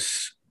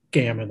biggest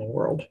scam in the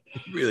world.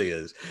 It really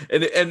is.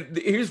 And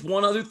here's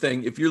one other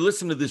thing. If you're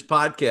listening to this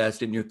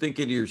podcast and you're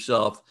thinking to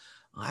yourself,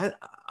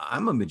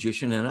 I'm a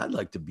magician and I'd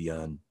like to be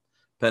on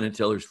Penn and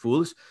Teller's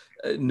Fool Us,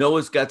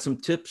 Noah's got some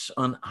tips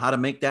on how to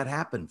make that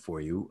happen for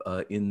you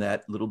in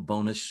that little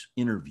bonus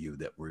interview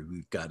that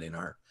we've got in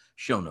our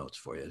show notes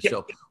for you. Yep.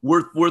 So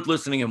worth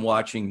listening and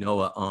watching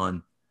Noah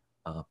on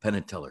Penn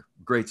and Teller.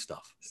 Great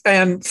stuff.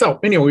 And so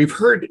anyway, we've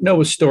heard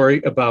Noah's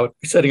story about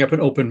setting up an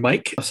open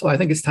mic. So I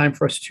think it's time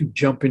for us to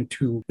jump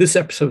into this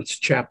episode's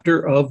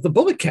chapter of The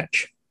Bullet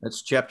Catch.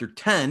 That's chapter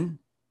 10.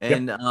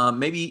 And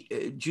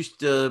maybe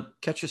just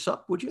catch us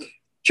up, would you?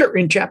 Sure.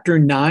 In chapter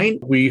 9,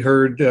 we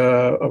heard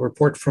a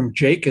report from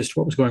Jake as to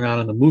what was going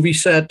on the movie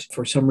set.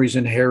 For some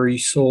reason, Harry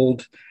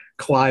sold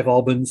Clive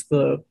Albans,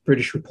 the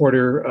British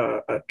reporter,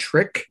 a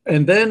trick.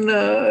 And then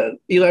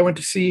Eli went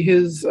to see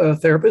his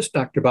therapist,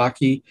 Dr.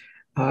 Baki,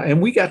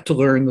 and we got to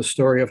learn the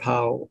story of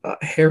how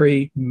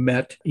Harry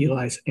met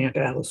Eli's Aunt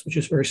Alice, which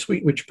is very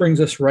sweet, which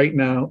brings us right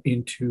now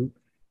into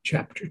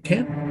chapter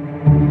 10.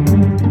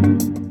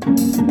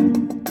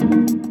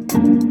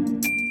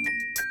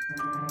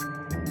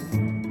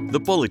 The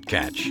Bullet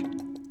Catch,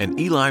 an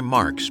Eli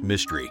Marks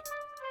mystery.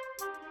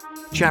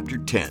 Chapter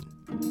 10.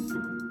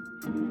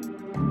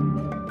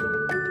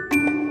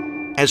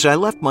 As I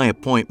left my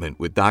appointment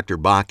with Dr.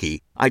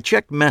 Baki, I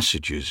checked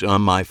messages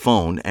on my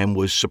phone and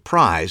was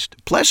surprised,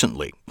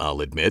 pleasantly,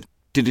 I'll admit,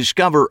 to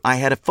discover I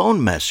had a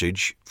phone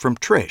message from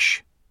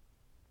Trish.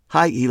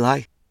 Hi,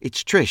 Eli.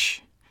 It's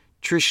Trish.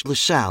 Trish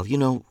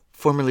LaSalle,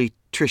 formerly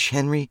Trish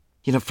Henry,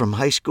 from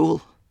high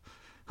school.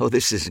 Oh,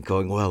 this isn't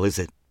going well, is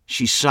it?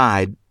 She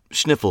sighed,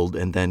 sniffled,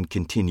 and then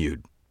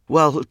continued.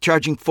 Well,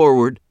 charging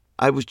forward,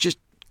 I was just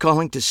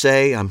calling to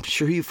say I'm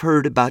sure you've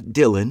heard about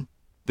Dylan.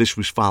 This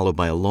was followed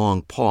by a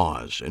long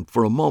pause, and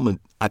for a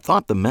moment I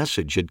thought the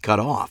message had cut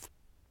off.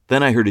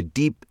 Then I heard a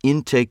deep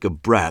intake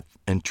of breath,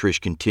 and Trish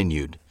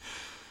continued.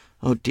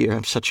 Oh dear,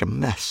 I'm such a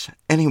mess.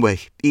 Anyway,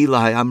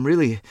 Eli, I'm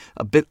really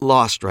a bit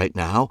lost right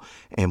now,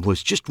 and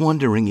was just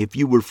wondering if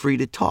you were free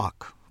to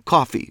talk.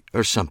 Coffee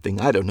or something,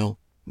 I don't know.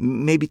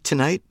 Maybe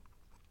tonight?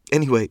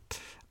 Anyway,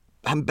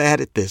 I'm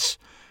bad at this.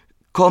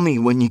 Call me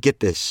when you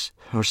get this,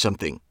 or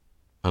something.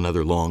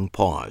 Another long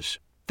pause.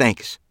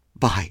 Thanks.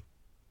 Bye.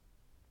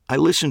 I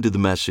listened to the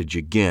message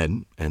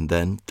again and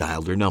then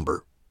dialed her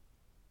number.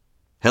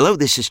 Hello,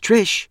 this is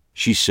Trish,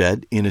 she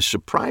said in a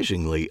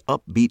surprisingly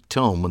upbeat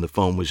tone when the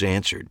phone was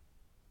answered.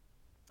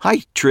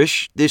 Hi,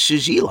 Trish. This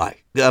is Eli.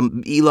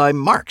 Eli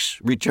Marks,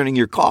 returning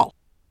your call.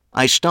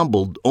 I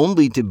stumbled,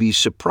 only to be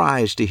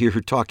surprised to hear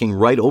her talking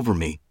right over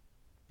me.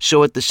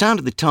 So at the sound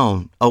of the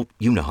tone, oh,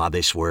 you know how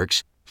this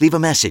works, leave a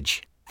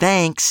message.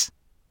 Thanks.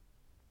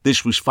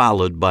 This was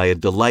followed by a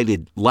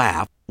delighted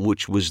laugh,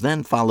 which was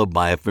then followed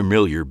by a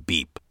familiar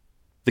beep.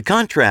 The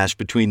contrast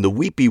between the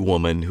weepy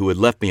woman who had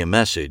left me a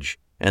message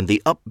and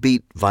the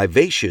upbeat,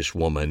 vivacious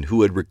woman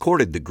who had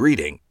recorded the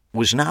greeting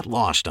was not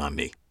lost on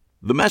me.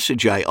 The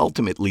message I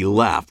ultimately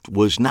left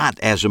was not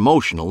as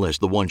emotional as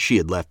the one she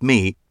had left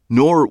me,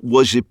 nor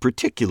was it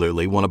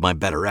particularly one of my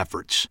better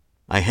efforts.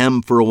 I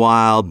hemmed for a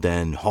while,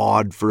 then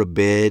hawed for a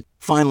bit,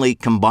 finally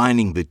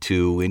combining the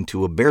two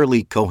into a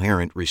barely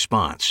coherent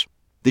response.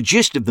 The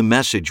gist of the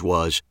message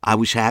was I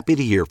was happy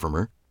to hear from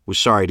her, was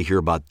sorry to hear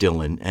about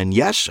Dylan, and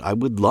yes, I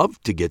would love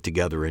to get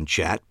together and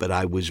chat, but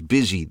I was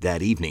busy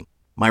that evening.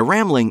 My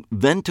rambling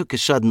then took a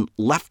sudden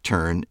left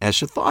turn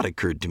as a thought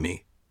occurred to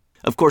me.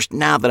 Of course,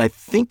 now that I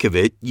think of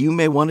it, you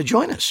may want to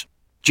join us.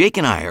 Jake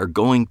and I are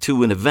going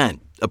to an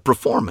event, a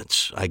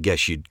performance, I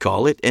guess you'd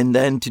call it, and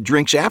then to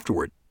drinks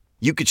afterward.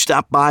 You could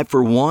stop by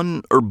for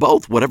one or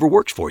both, whatever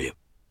works for you.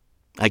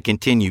 I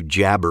continued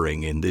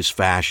jabbering in this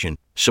fashion,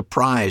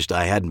 surprised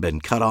I hadn't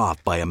been cut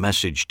off by a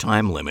message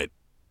time limit.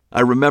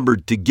 I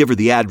remembered to give her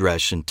the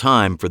address and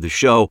time for the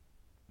show,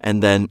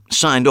 and then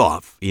signed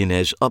off in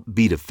as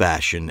upbeat a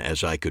fashion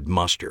as I could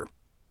muster.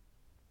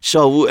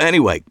 So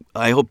anyway,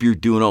 I hope you're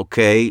doing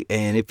okay,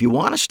 and if you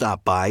want to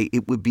stop by,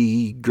 it would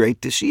be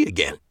great to see you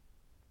again.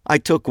 I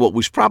took what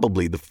was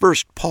probably the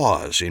first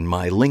pause in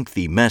my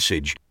lengthy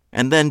message,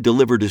 and then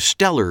delivered a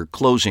stellar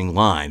closing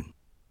line.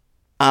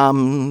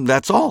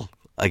 That's all,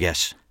 I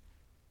guess.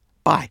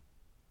 Bye.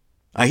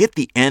 I hit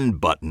the end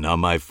button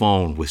on my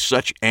phone with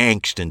such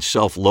angst and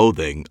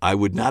self-loathing I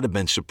would not have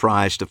been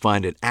surprised to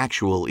find an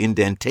actual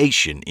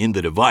indentation in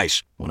the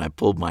device when I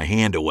pulled my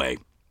hand away.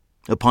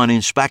 Upon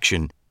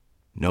inspection,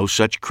 no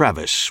such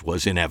crevice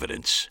was in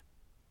evidence.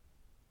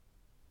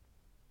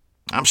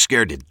 I'm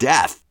scared to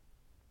death.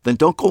 Then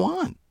don't go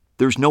on.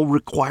 there's no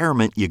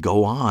requirement you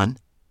go on.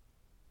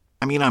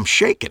 I mean, I'm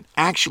shaking,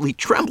 actually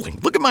trembling.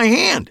 Look at my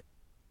hand.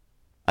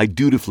 I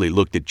dutifully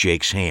looked at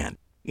Jake's hand.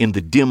 In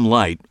the dim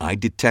light, I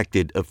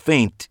detected a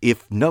faint,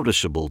 if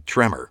noticeable,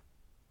 tremor.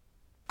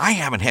 I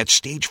haven't had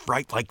stage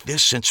fright like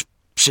this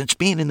since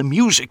being in the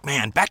Music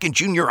Man back in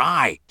junior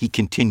high, he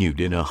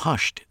continued in a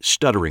hushed,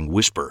 stuttering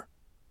whisper.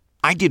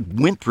 I did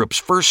Winthrop's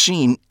first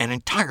scene and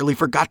entirely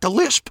forgot to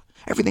lisp.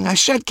 Everything I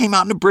said came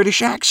out in a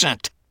British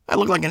accent. I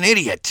look like an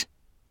idiot.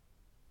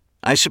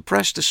 I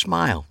suppressed a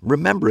smile,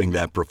 remembering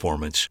that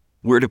performance,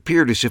 where it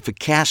appeared as if a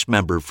cast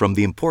member from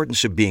The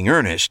Importance of Being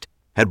Earnest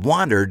had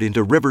wandered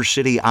into River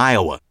City,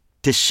 Iowa,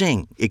 to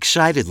sing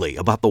excitedly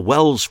about the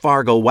Wells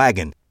Fargo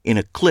wagon in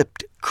a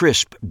clipped,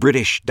 crisp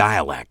British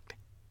dialect.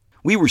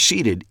 We were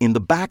seated in the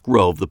back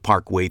row of the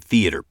Parkway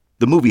Theater,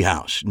 the movie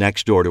house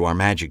next door to our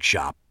magic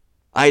shop.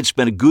 I had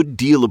spent a good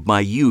deal of my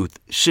youth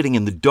sitting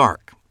in the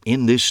dark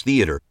in this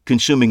theater,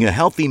 consuming a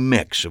healthy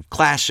mix of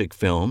classic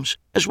films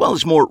as well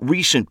as more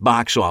recent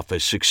box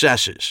office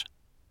successes.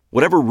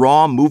 Whatever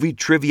raw movie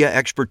trivia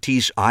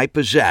expertise I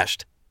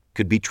possessed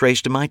could be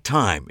traced to my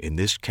time in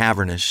this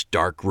cavernous,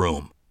 dark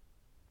room.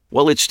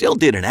 While it still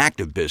did an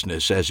active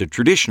business as a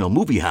traditional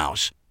movie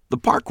house, the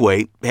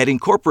Parkway had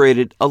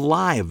incorporated a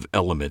live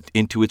element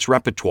into its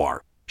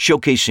repertoire,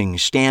 showcasing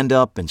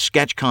stand-up and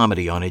sketch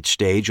comedy on its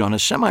stage on a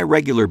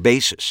semi-regular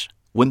basis.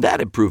 When that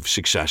had proved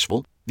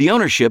successful, the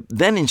ownership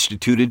then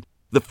instituted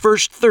the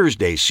First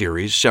Thursday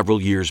series several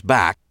years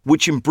back,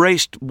 which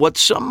embraced what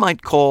some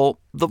might call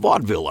the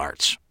vaudeville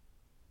arts.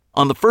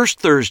 On the first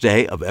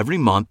Thursday of every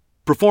month,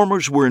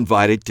 performers were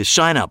invited to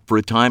sign up for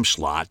a time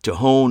slot to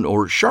hone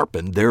or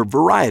sharpen their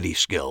variety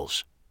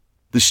skills.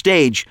 The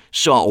stage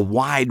saw a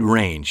wide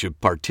range of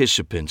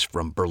participants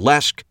from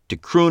burlesque to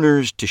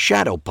crooners to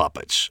shadow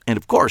puppets and,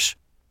 of course,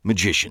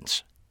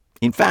 magicians.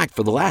 In fact,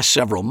 for the last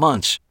several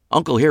months,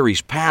 Uncle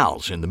Harry's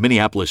pals in the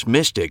Minneapolis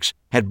Mystics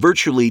had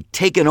virtually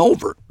taken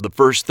over the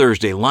First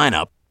Thursday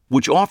lineup,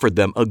 which offered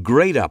them a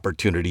great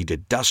opportunity to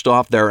dust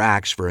off their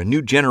acts for a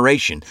new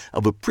generation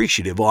of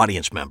appreciative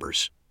audience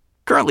members.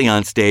 Currently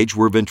on stage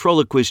were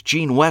ventriloquist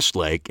Gene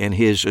Westlake and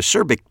his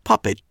acerbic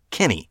puppet,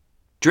 Kenny.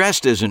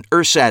 Dressed as an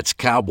ersatz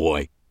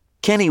cowboy,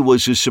 Kenny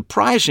was a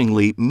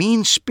surprisingly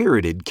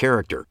mean-spirited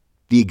character,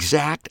 the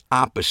exact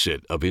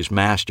opposite of his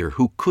master,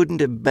 who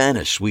couldn't have been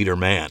a sweeter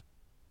man.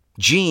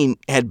 Gene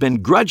had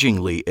been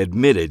grudgingly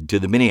admitted to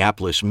the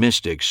Minneapolis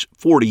Mystics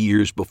 40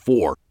 years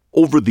before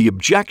over the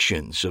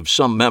objections of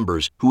some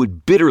members who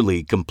had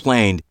bitterly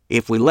complained,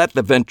 "If we let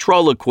the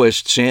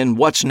ventriloquists in,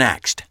 what's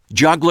next?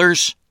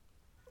 Jugglers?"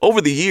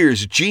 Over the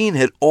years, Gene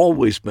had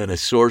always been a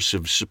source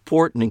of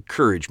support and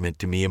encouragement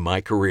to me in my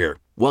career,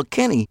 while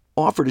Kenny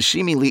offered a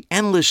seemingly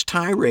endless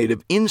tirade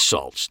of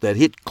insults that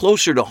hit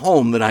closer to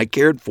home than I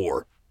cared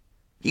for.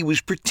 He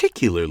was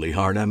particularly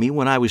hard on me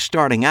when I was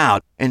starting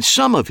out, and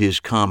some of his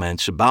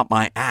comments about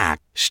my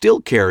act still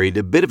carried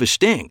a bit of a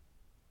sting.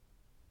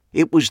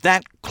 It was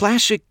that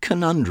classic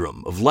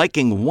conundrum of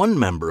liking one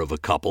member of a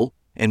couple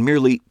and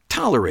merely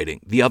tolerating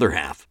the other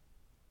half.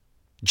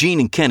 Gene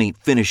and Kenny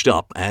finished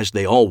up, as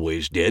they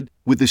always did,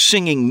 with a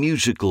singing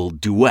musical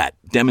duet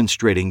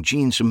demonstrating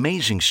Gene's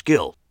amazing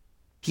skill.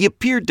 He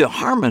appeared to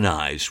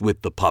harmonize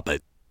with the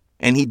puppet,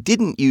 and he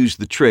didn't use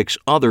the tricks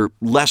other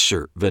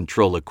lesser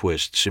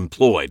ventriloquists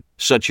employed,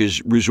 such as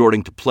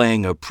resorting to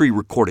playing a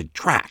pre-recorded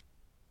track.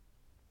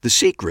 The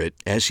secret,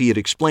 as he had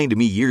explained to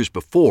me years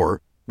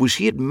before, was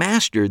he had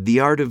mastered the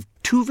art of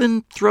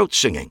Tuvan throat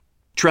singing,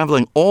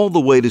 traveling all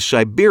the way to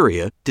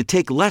Siberia to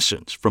take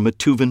lessons from a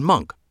Tuvan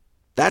monk.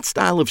 That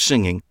style of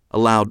singing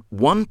allowed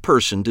one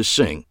person to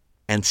sing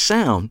and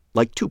sound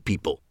like two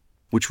people,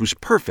 which was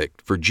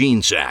perfect for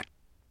Gene's act,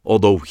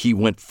 although he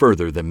went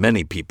further than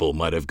many people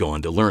might have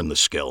gone to learn the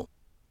skill.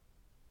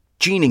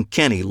 Gene and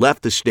Kenny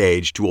left the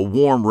stage to a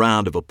warm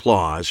round of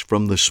applause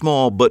from the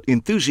small but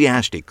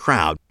enthusiastic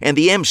crowd, and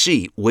the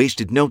MC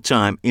wasted no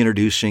time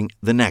introducing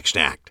the next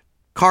act,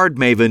 card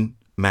maven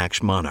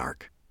Max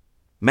Monarch.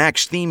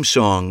 Max's theme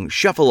song,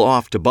 Shuffle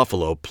Off to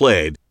Buffalo,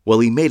 played while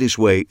he made his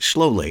way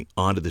slowly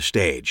onto the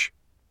stage.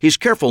 His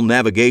careful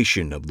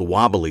navigation of the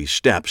wobbly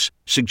steps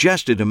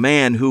suggested a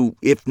man who,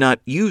 if not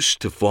used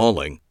to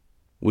falling,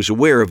 was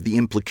aware of the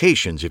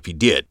implications if he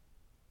did.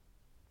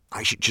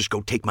 "I should just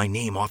go take my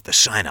name off the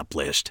sign-up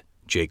list,"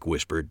 Jake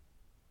whispered.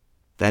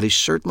 "That is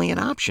certainly an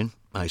option,"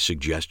 I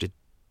suggested.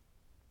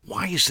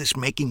 "Why is this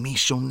making me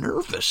so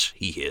nervous?"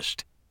 he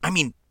hissed. "I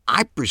mean,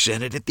 I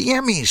presented at the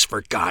Emmys,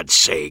 for God's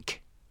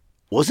sake."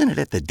 Wasn't it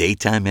at the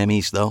daytime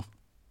Emmys, though?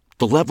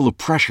 The level of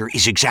pressure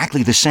is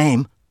exactly the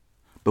same.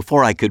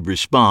 Before I could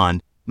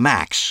respond,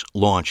 Max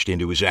launched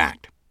into his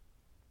act.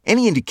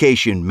 Any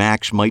indication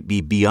Max might be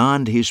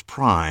beyond his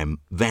prime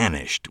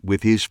vanished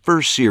with his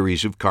first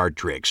series of card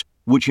tricks,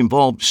 which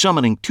involved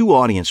summoning two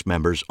audience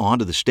members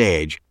onto the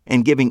stage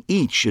and giving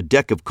each a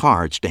deck of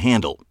cards to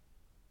handle.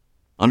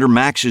 Under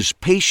Max's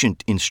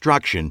patient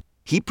instruction,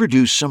 he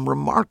produced some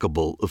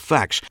remarkable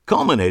effects,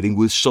 culminating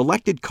with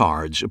selected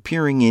cards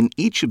appearing in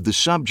each of the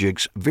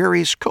subject's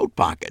various coat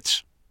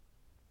pockets.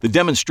 The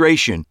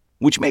demonstration,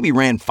 which maybe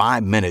ran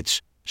 5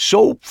 minutes,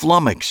 So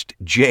flummoxed,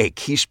 Jake,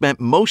 he spent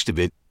most of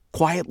it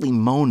quietly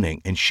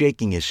moaning and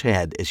shaking his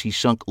head as he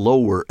sunk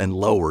lower and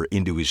lower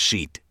into his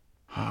seat.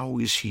 "How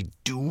is he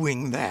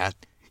doing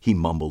that?" he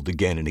mumbled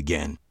again and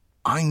again.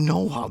 "I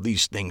know how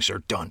these things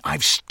are done.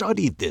 I've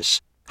studied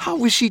this.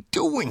 How is he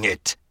doing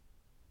it?"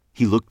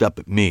 He looked up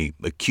at me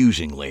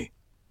accusingly.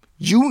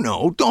 "You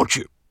know, don't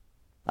you?"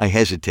 I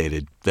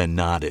hesitated, then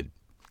nodded.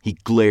 He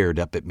glared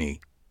up at me.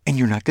 "And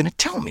you're not going to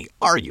tell me,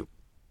 are you?"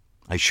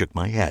 I shook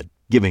my head,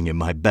 giving him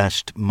my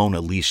best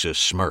Mona Lisa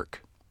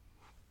smirk.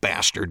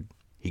 "Bastard,"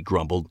 he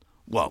grumbled.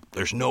 "Well,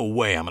 there's no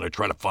way I'm going to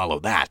try to follow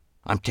that.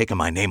 I'm taking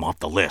my name off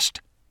the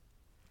list."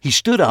 He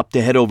stood up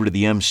to head over to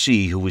the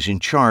MC who was in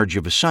charge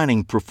of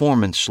assigning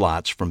performance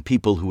slots from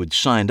people who had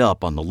signed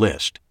up on the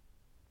list.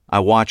 I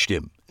watched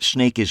him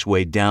snake his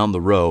way down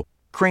the row,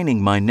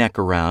 craning my neck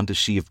around to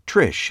see if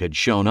Trish had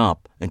shown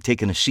up and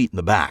taken a seat in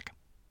the back.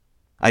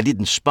 I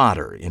didn't spot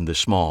her in the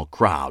small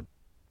crowd.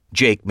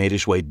 Jake made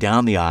his way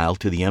down the aisle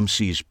to the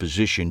MC's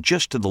position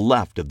just to the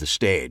left of the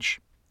stage.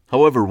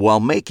 However, while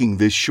making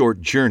this short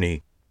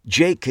journey,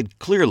 Jake had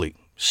clearly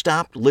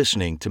stopped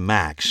listening to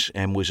Max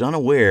and was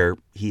unaware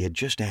he had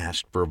just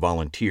asked for a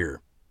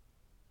volunteer.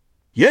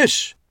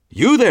 "Yes,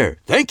 you there,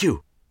 thank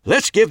you.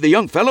 Let's give the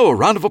young fellow a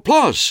round of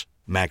applause,"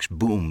 Max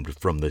boomed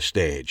from the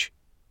stage.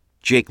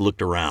 Jake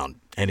looked around,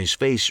 and his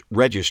face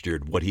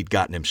registered what he'd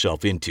gotten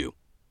himself into.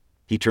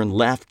 He turned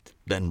left,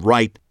 then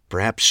right,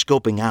 perhaps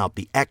scoping out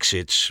the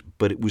exits,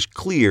 but it was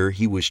clear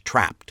he was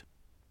trapped.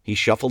 He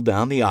shuffled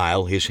down the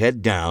aisle, his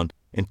head down,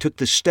 and took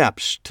the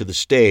steps to the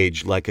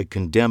stage like a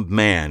condemned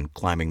man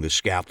climbing the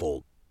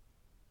scaffold.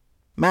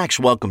 Max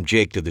welcomed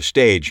Jake to the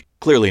stage,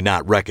 clearly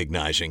not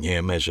recognizing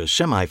him as a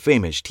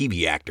semi-famous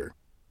TV actor.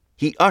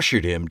 He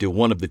ushered him to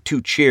one of the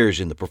 2 chairs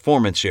in the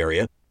performance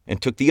area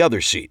and took the other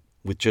seat,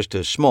 with just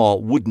a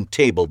small wooden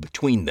table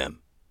between them.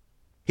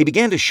 He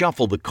began to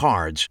shuffle the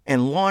cards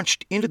and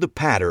launched into the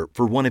patter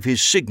for one of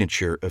his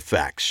signature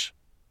effects.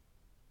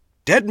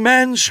 "Dead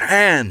man's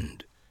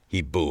hand,"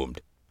 he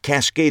boomed,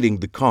 cascading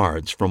the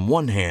cards from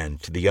one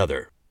hand to the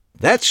other.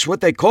 "That's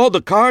what they call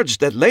the cards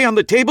that lay on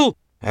the table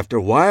after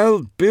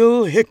Wild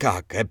Bill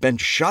Hickok had been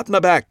shot in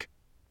the back.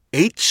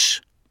 8s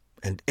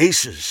and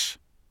aces.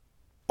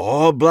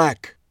 All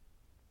black.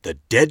 The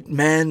dead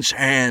man's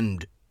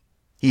hand."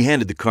 He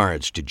handed the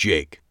cards to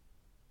Jake.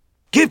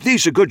 "Give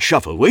these a good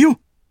shuffle, will you?"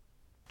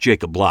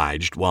 Jake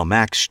obliged while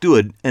Max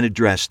stood and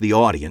addressed the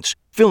audience,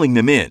 filling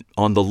them in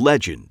on the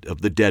legend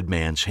of the dead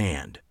man's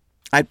hand.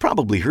 I'd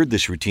probably heard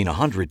this routine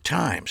 100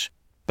 times,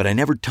 but I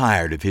never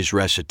tired of his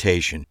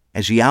recitation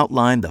as he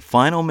outlined the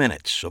final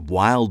minutes of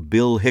Wild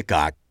Bill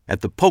Hickok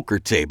at the poker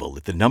table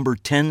at the No.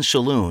 10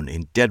 Saloon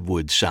in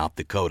Deadwood, South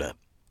Dakota.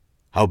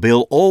 How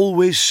Bill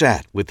always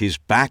sat with his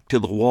back to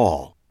the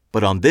wall,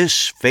 but on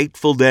this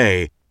fateful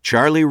day,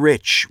 Charlie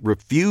Rich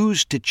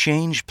refused to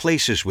change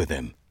places with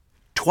him,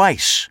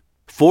 twice,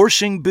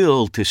 forcing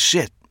Bill to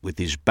sit with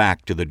his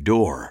back to the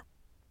door.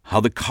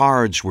 How the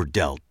cards were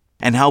dealt,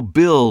 and how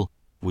Bill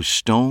was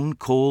stone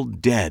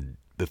cold dead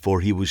before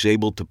he was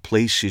able to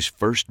place his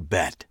first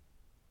bet.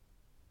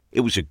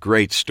 It was a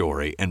great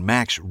story, and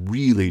Max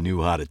really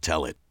knew how to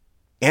tell it.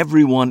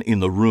 Everyone in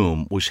the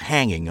room was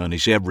hanging on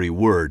his every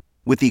word,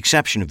 with the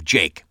exception of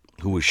Jake,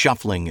 who was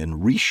shuffling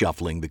and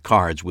reshuffling the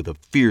cards with a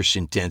fierce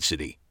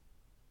intensity.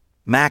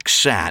 Max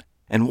sat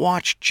and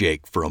watched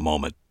Jake for a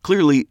moment,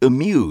 clearly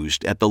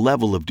amused at the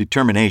level of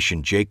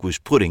determination Jake was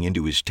putting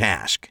into his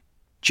task.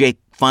 Jake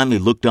finally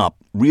looked up,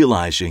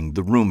 realizing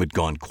the room had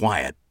gone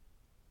quiet.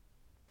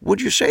 "Would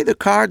you say the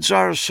cards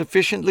are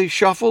sufficiently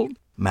shuffled?"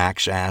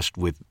 Max asked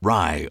with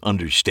wry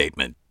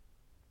understatement.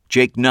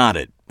 Jake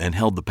nodded and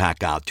held the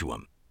pack out to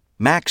him.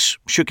 Max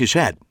shook his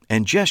head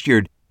and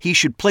gestured he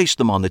should place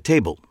them on the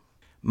table.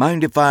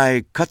 "Mind if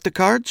I cut the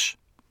cards?"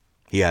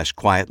 he asked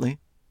quietly.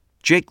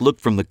 Jake looked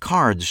from the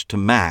cards to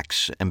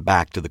Max and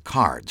back to the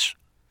cards.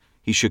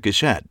 He shook his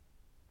head.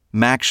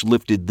 Max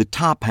lifted the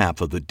top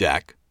half of the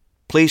deck,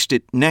 placed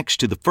it next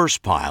to the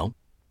first pile,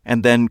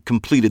 and then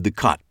completed the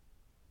cut.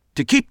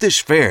 "To keep this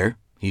fair,"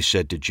 he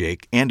said to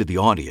Jake and to the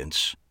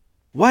audience,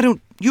 "why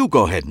don't you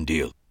go ahead and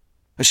deal?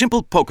 A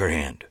simple poker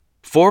hand.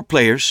 4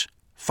 players,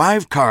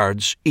 5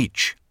 cards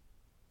each."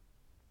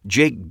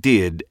 Jake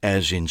did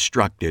as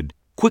instructed,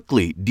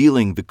 quickly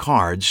dealing the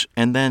cards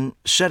and then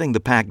setting the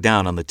pack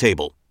down on the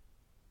table.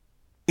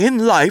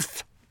 "In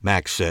life,"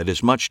 Max said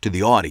as much to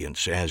the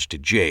audience as to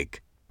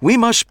Jake, "we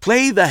must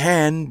play the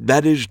hand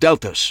that is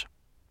dealt us.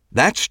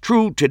 That's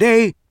true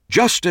today,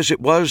 just as it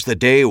was the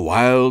day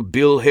Wild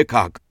Bill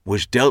Hickok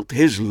was dealt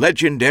his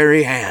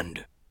legendary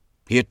hand.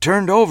 He had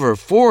turned over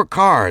 4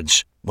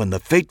 cards when the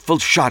fateful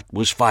shot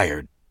was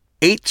fired.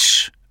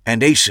 8s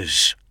and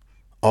aces.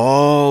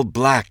 All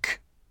black."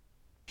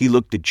 He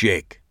looked at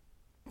Jake.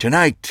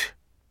 "Tonight,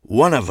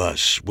 one of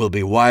us will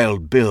be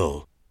Wild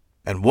Bill,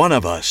 and one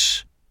of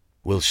us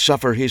will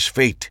suffer his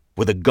fate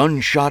with a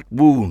gunshot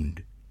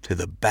wound to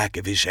the back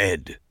of his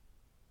head."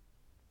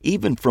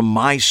 Even from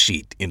my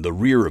seat in the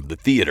rear of the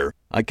theater,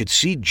 I could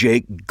see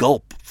Jake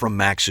gulp from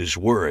Max's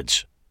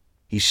words.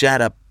 He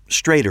sat up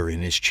straighter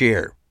in his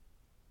chair.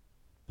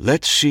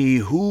 Let's see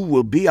who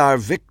will be our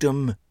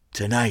victim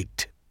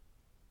tonight.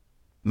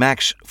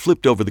 Max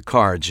flipped over the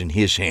cards in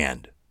his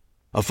hand.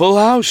 A full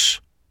house,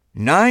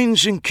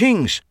 9s and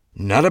kings,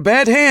 not a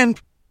bad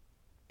hand.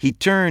 He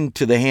turned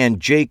to the hand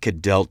Jake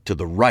had dealt to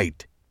the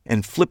right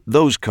and flipped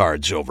those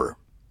cards over.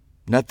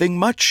 Nothing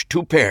much,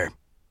 2 pair.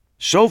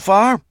 So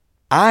far,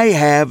 I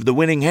have the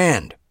winning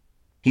hand.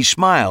 He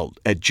smiled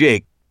at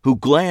Jake, who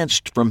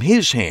glanced from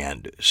his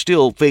hand,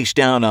 still face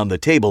down on the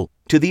table,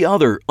 to the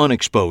other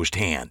unexposed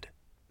hand.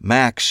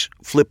 Max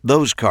flipped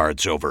those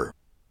cards over.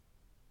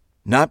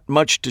 Not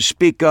much to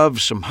speak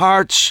of, some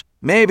hearts,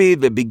 maybe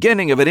the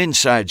beginning of an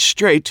inside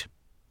straight.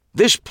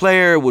 This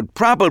player would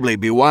probably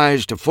be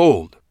wise to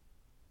fold.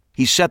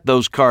 He set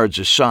those cards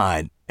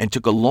aside and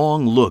took a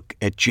long look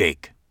at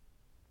Jake.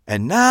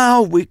 And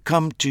now we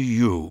come to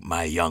you,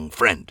 my young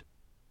friend.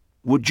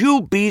 Would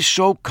you be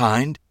so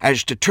kind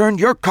as to turn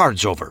your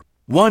cards over,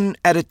 one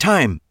at a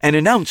time, and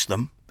announce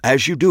them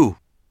as you do?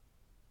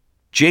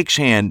 Jake's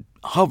hand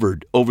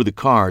hovered over the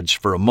cards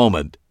for a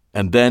moment,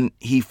 and then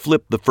he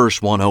flipped the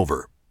first one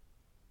over.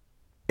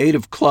 8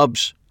 of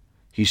clubs,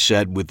 he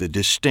said with a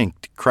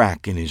distinct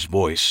crack in his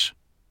voice.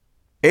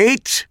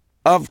 8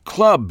 of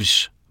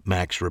clubs,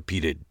 Max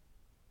repeated.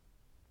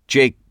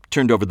 Jake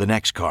turned over the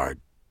next card.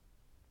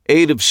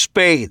 8 of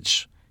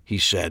spades, he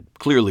said,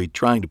 clearly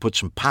trying to put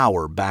some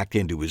power back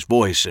into his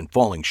voice and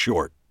falling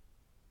short.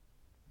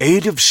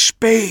 8 of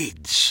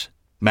spades,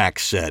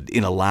 Max said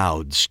in a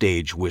loud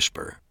stage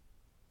whisper.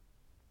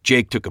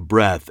 Jake took a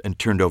breath and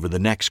turned over the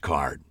next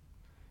card.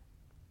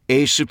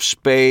 Ace of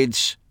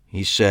spades,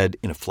 he said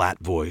in a flat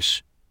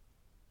voice.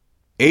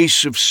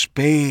 Ace of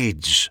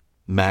spades,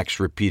 Max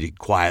repeated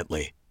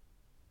quietly.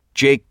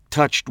 Jake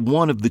touched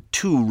one of the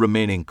 2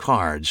 remaining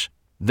cards,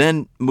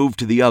 then moved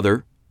to the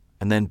other,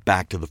 and then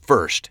back to the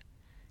first.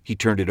 He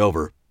turned it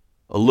over,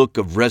 a look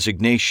of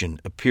resignation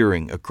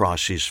appearing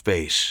across his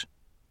face.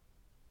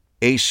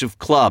 Ace of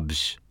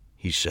clubs,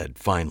 he said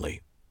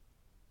finally.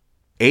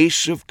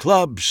 Ace of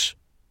clubs.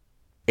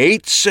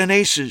 8s and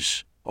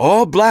aces,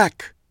 all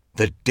black,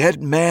 the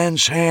dead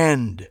man's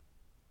hand.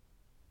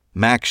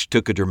 Max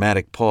took a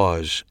dramatic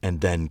pause and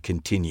then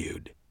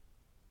continued.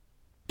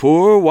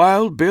 Poor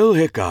Wild Bill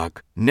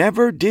Hickok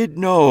never did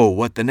know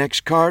what the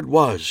next card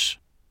was.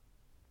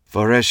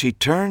 For as he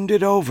turned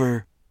it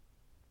over,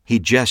 he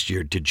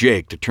gestured to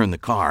Jake to turn the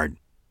card.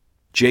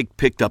 Jake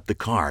picked up the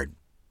card.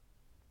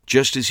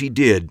 Just as he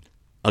did,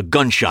 a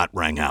gunshot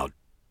rang out,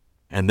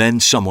 and then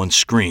someone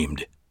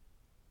screamed.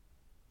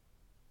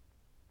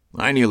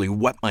 I nearly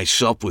wet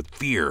myself with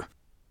fear.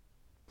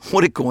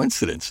 What a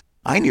coincidence.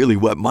 I nearly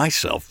wet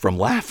myself from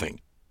laughing.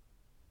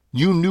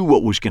 You knew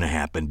what was going to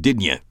happen,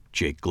 didn't you?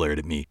 Jake glared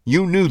at me.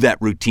 You knew that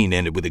routine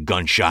ended with a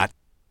gunshot.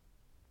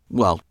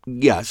 Well,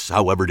 yes.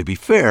 However, to be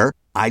fair,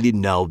 I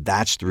didn't know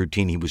that's the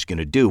routine he was going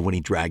to do when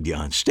he dragged you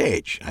on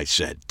stage, I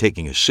said,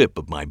 taking a sip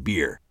of my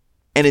beer.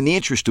 And in the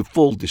interest of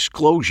full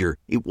disclosure,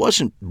 it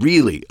wasn't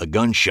really a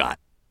gunshot.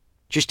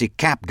 Just a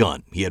cap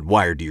gun he had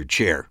wired to your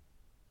chair.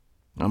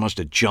 I must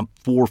have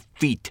jumped 4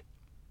 feet.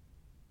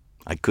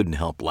 I couldn't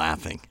help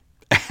laughing.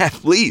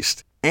 At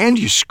least. And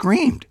you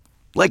screamed.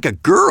 Like a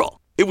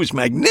girl. It was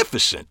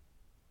magnificent.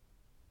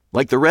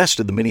 Like the rest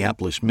of the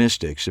Minneapolis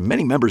Mystics and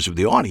many members of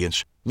the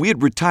audience, we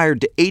had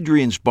retired to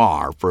Adrian's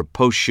bar for a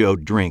post-show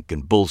drink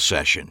and bull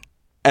session.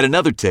 At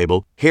another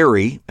table,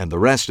 Harry and the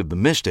rest of the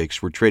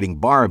Mystics were trading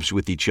barbs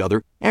with each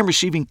other and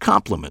receiving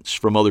compliments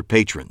from other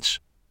patrons.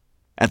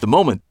 At the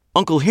moment,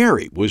 Uncle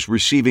Harry was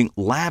receiving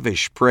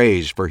lavish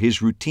praise for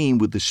his routine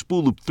with the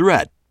spool-loop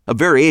thread, a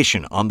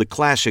variation on the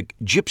classic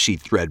gypsy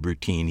thread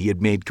routine he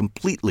had made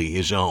completely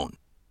his own.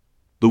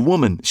 The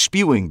woman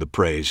spewing the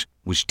praise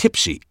was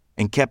tipsy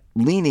and kept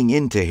leaning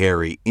into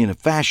Harry in a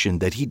fashion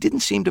that he didn't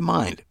seem to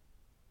mind.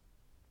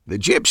 The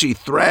gypsy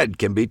thread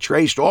can be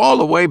traced all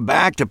the way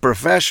back to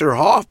Professor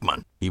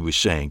Hoffman, he was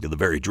saying to the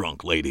very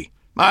drunk lady.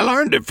 I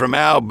learned it from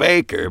Al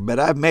Baker, but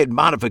I've made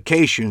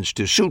modifications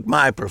to suit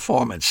my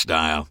performance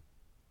style.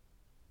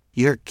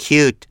 You're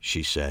cute,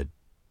 she said.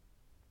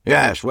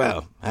 Yes,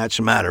 well, that's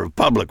a matter of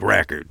public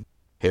record,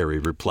 Harry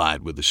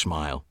replied with a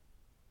smile.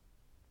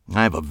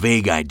 I have a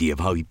vague idea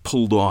of how he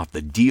pulled off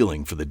the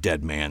dealing for the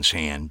dead man's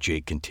hand,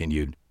 Jake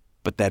continued.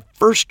 But that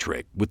first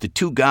trick with the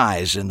 2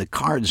 guys and the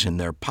cards in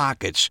their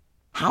pockets,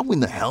 how in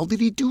the hell did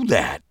he do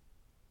that?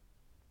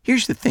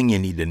 Here's the thing you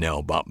need to know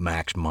about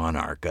Max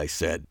Monarch, I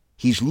said.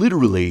 He's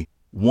literally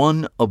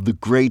one of the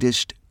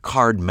greatest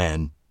card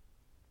men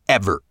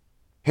ever.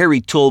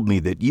 Harry told me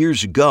that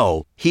years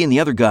ago, he and the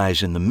other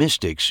guys in the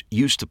Mystics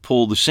used to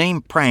pull the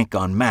same prank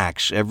on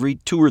Max every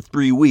 2 or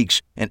 3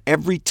 weeks, and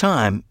every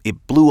time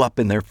it blew up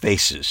in their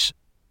faces.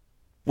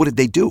 What did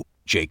they do?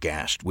 Jake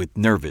asked with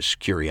nervous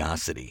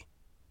curiosity.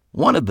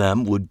 One of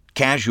them would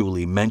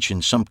casually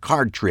mention some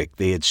card trick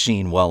they had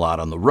seen while out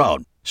on the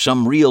road,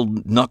 some real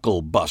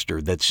knuckle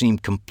buster that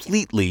seemed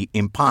completely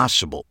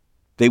impossible.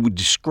 They would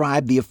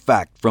describe the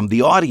effect from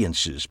the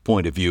audience's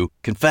point of view,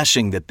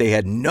 confessing that they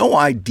had no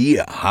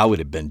idea how it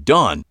had been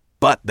done,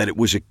 but that it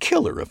was a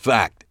killer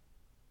effect.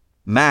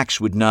 Max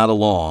would nod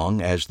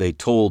along as they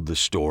told the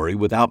story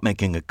without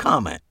making a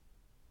comment.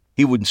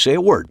 He wouldn't say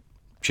a word,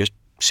 just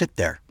sit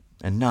there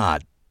and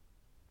nod.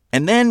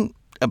 And then,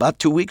 about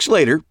 2 weeks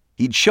later,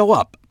 he'd show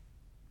up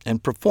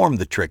and perform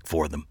the trick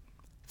for them,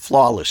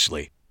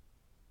 flawlessly.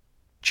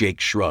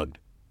 Jake shrugged.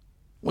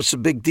 What's the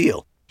big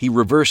deal? He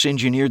reverse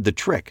engineered the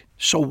trick.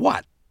 So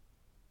what?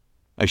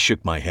 I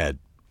shook my head.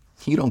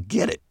 You don't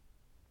get it.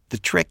 The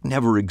trick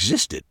never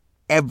existed.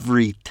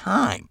 Every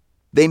time.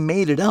 They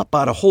made it up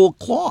out of whole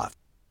cloth.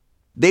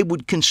 They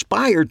would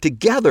conspire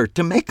together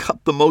to make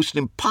up the most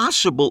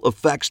impossible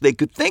effects they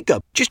could think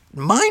of. Just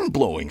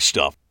mind-blowing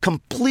stuff.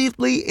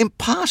 Completely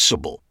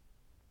impossible.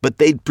 But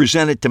they'd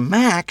present it to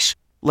Max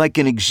like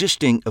an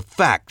existing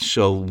effect,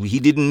 so he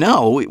didn't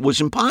know it was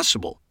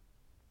impossible.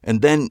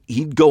 And then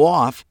he'd go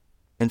off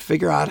and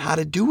figure out how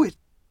to do it.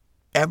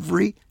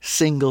 Every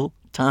single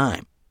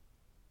time.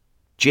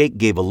 Jake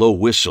gave a low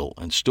whistle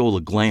and stole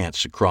a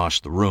glance across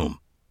the room.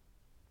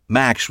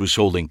 Max was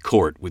holding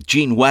court with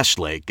Gene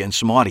Westlake and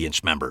some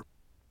audience member.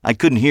 I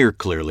couldn't hear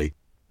clearly,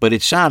 but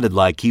it sounded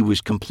like he was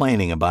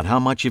complaining about how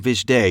much of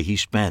his day he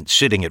spent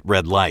sitting at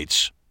red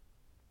lights.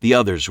 The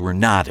others were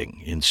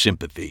nodding in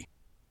sympathy.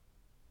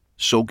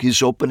 So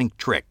his opening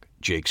trick,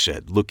 Jake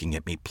said, looking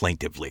at me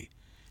plaintively.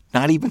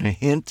 Not even a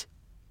hint?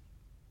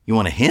 You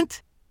want a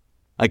hint?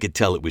 I could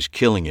tell it was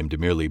killing him to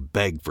merely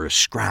beg for a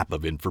scrap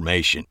of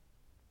information.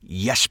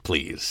 Yes,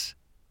 please.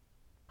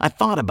 I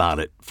thought about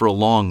it for a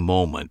long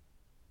moment.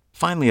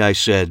 Finally, I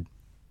said,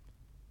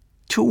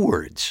 2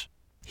 words.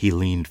 He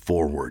leaned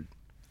forward.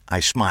 I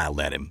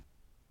smiled at him.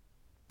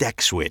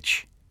 Deck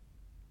switch.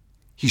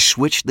 He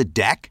switched the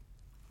deck?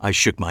 I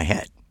shook my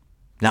head.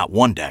 Not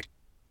one deck.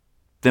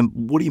 Then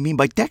what do you mean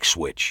by deck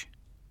switch?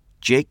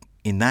 Jake,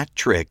 in that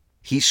trick,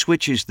 he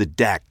switches the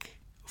deck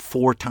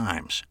 4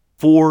 times.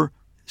 4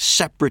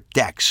 separate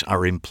decks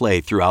are in play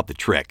throughout the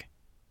trick.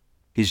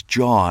 His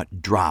jaw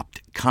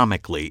dropped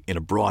comically in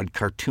a broad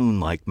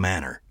cartoon-like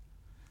manner.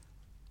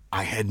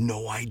 I had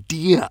no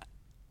idea.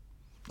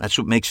 That's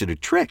what makes it a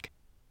trick.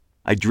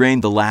 I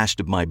drained the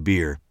last of my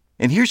beer,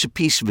 and here's a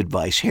piece of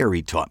advice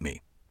Harry taught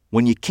me.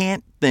 When you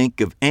can't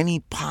think of any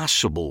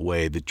possible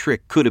way the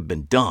trick could have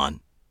been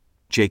done,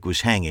 Jake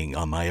was hanging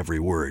on my every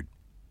word.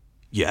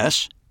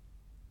 Yes?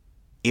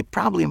 It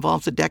probably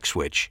involves a deck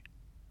switch.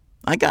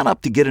 I got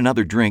up to get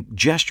another drink,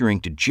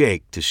 gesturing to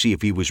Jake to see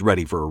if he was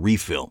ready for a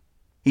refill.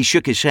 He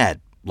shook his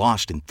head,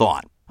 lost in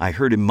thought. I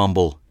heard him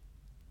mumble,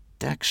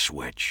 deck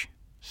switch.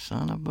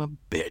 Son of a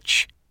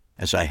bitch,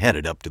 as I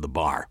headed up to the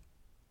bar.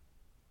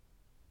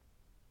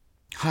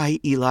 Hi,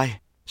 Eli.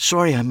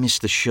 Sorry I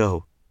missed the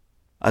show.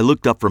 I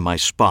looked up from my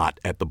spot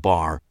at the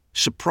bar,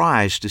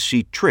 surprised to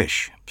see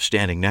Trish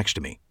standing next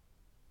to me.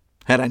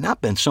 Had I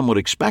not been somewhat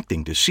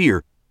expecting to see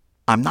her,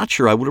 I'm not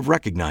sure I would have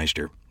recognized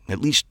her,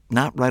 at least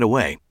not right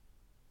away.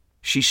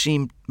 She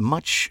seemed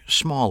much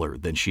smaller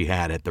than she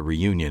had at the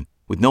reunion,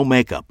 with no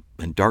makeup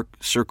and dark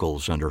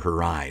circles under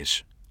her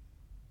eyes.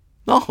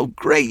 Oh,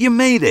 great, you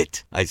made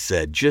it, I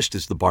said, just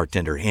as the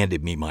bartender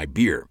handed me my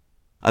beer.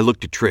 I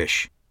looked at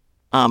Trish.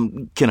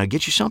 Can I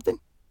get you something?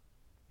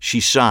 She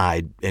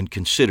sighed and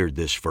considered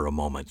this for a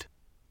moment.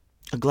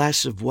 A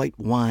glass of white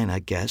wine, I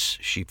guess,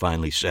 she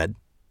finally said.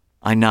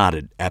 I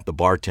nodded at the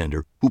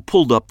bartender, who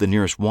pulled up the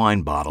nearest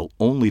wine bottle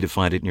only to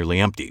find it nearly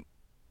empty.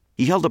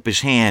 He held up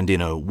his hand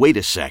in a wait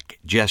a sec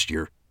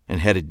gesture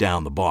and headed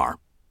down the bar.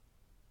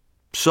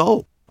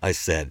 So, I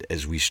said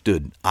as we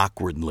stood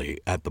awkwardly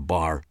at the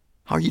bar,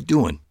 how are you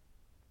doing?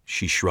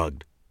 She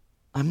shrugged.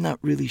 I'm not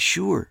really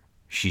sure,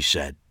 she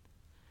said.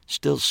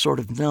 Still sort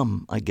of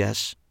numb, I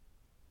guess.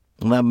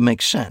 Well, that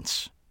makes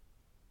sense.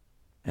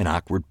 An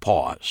awkward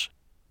pause.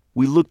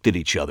 We looked at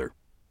each other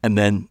and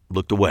then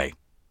looked away.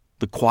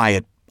 The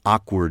quiet,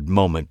 awkward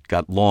moment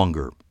got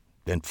longer,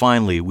 and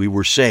finally we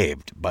were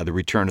saved by the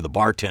return of the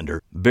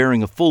bartender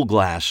bearing a full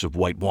glass of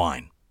white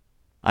wine.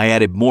 I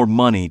added more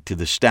money to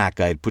the stack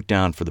I had put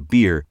down for the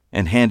beer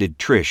and handed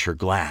Trish her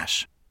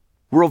glass.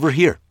 We're over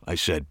here, I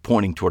said,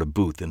 pointing toward a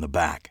booth in the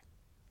back.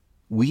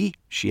 We?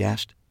 She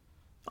asked.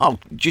 Oh,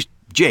 just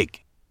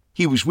Jake.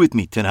 He was with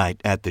me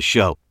tonight at the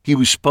show. He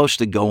was supposed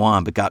to go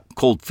on, but got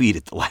cold feet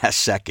at the last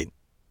second.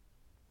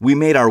 We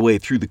made our way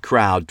through the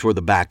crowd toward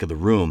the back of the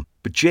room,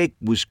 but Jake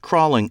was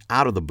crawling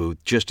out of the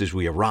booth just as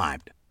we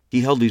arrived.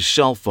 He held his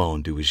cell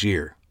phone to his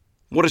ear.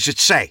 What does it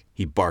say?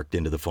 He barked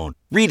into the phone.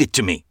 Read it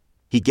to me.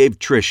 He gave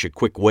Trish a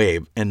quick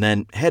wave and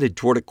then headed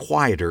toward a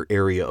quieter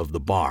area of the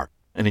bar,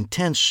 an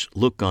intense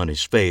look on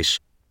his face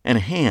and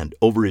a hand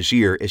over his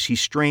ear as he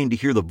strained to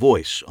hear the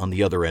voice on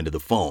the other end of the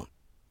phone.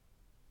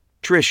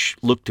 Trish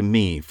looked to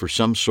me for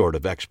some sort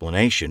of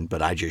explanation,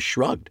 but I just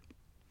shrugged.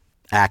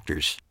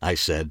 Actors, I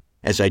said,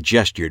 as I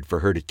gestured for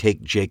her to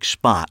take Jake's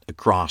spot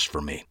across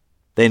from me.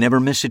 They never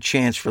miss a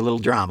chance for a little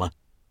drama.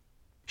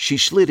 She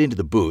slid into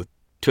the booth,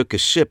 took a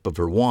sip of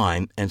her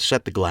wine, and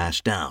set the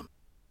glass down.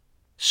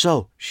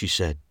 So, she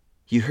said,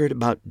 you heard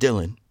about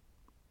Dylan?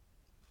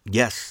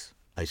 Yes,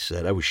 I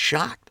said. I was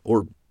shocked,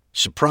 or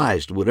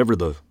surprised, whatever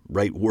the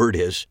right word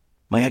is.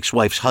 My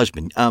ex-wife's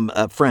husband,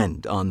 a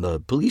friend on the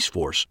police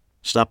force.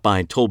 Stopped by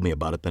and told me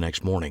about it the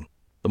next morning,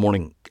 the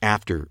morning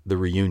after the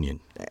reunion,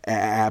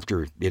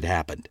 after it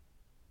happened.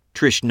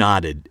 Trish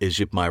nodded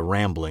as if my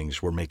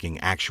ramblings were making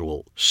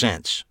actual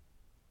sense.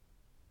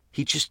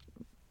 "He just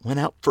went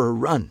out for a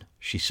run,"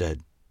 she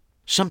said.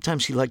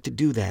 "Sometimes he liked to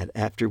do that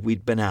after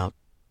we'd been out.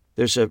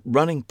 There's a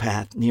running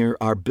path near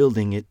our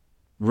building. It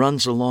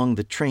runs along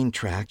the train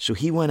track, so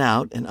he went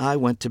out and I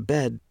went to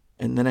bed,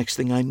 and the next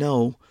thing I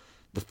know,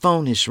 the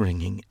phone is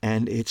ringing,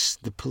 and it's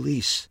the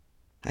police.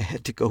 I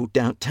had to go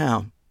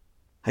downtown,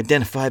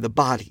 identify the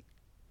body."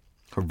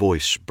 Her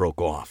voice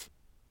broke off.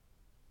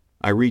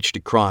 I reached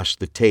across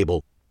the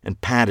table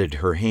and patted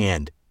her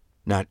hand,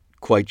 not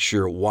quite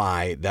sure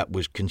why that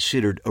was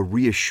considered a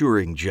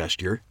reassuring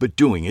gesture, but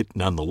doing it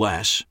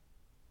nonetheless.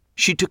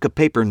 She took a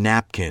paper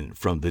napkin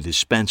from the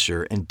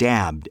dispenser and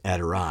dabbed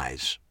at her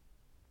eyes.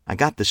 I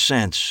got the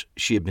sense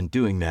she had been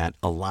doing that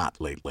a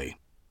lot lately.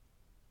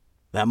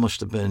 "That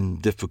must have been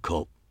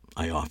difficult,"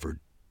 I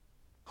offered.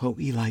 "Oh,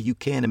 Eli, you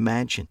can't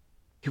imagine.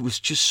 It was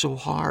just so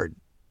hard."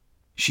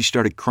 She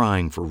started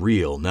crying for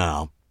real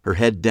now, her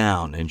head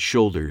down and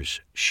shoulders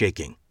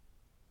shaking.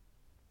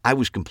 I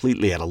was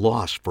completely at a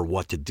loss for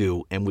what to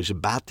do and was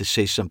about to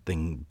say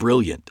something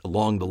brilliant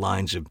along the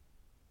lines of,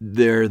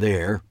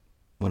 there,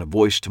 when a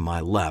voice to my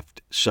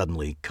left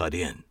suddenly cut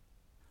in.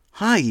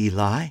 "Hi,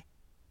 Eli.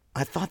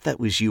 I thought that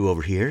was you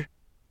over here."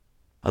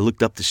 I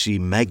looked up to see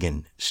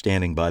Megan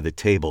standing by the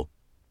table.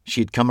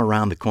 She had come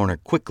around the corner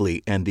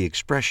quickly, and the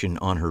expression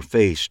on her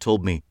face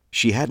told me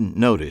she hadn't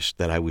noticed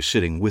that I was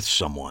sitting with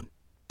someone,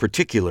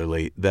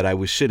 particularly that I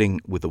was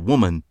sitting with a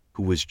woman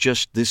who was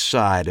just this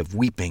side of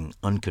weeping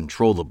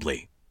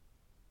uncontrollably.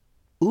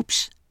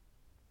 "Oops.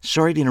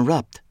 Sorry to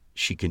interrupt,"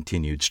 she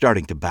continued,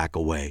 starting to back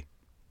away.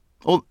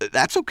 "Oh,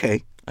 that's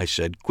okay," I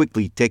said,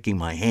 quickly taking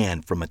my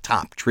hand from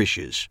atop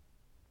Trish's.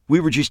 "We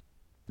were just,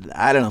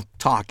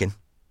 talking."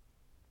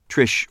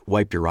 Trish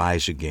wiped her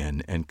eyes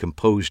again and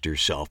composed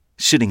herself,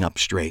 sitting up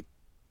straight.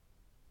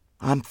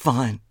 "I'm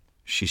fine,"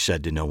 she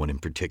said to no one in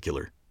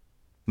particular.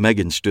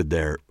 Megan stood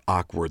there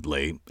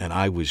awkwardly, and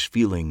I was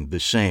feeling the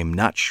same,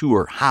 not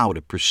sure how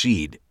to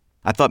proceed.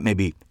 I thought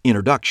maybe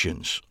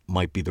introductions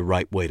might be the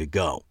right way to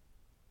go.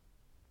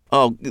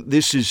 "Oh,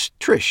 this is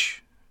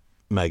Trish.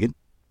 Megan,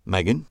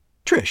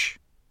 Trish."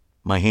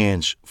 My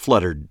hands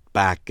fluttered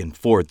back and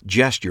forth,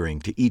 gesturing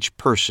to each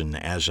person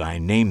as I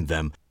named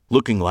them,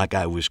 looking like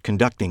I was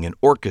conducting an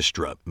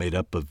orchestra made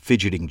up of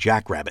fidgeting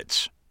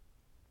jackrabbits.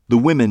 The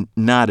women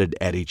nodded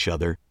at each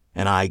other,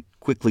 and I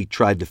quickly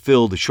tried to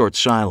fill the short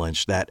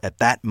silence that at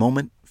that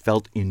moment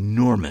felt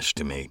enormous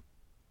to me.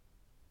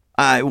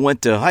 "I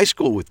went to high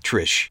school with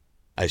Trish,"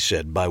 I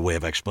said by way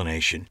of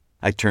explanation.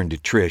 I turned to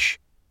Trish.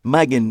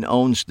 "Megan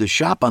owns the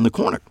shop on the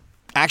corner.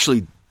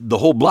 Actually, the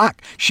whole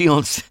block. She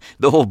owns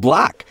the whole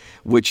block,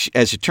 which,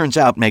 as it turns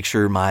out, makes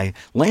her my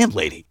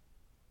landlady."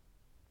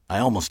 I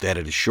almost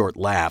added a short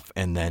laugh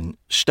and then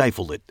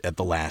stifled it at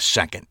the last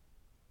second.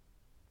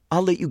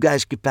 "I'll let you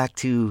guys get back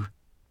to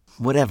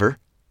whatever,"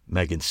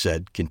 Megan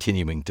said,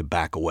 continuing to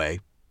back away.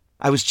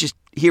 "I was just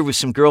here with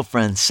some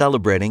girlfriends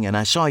celebrating, and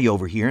I saw you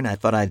over here, and I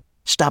thought I'd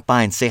stop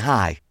by and say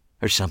hi,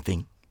 or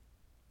something."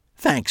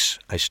 "Thanks,"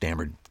 I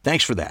stammered.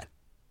 "Thanks for that."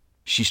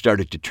 She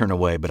started to turn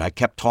away, but I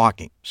kept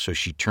talking, so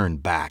she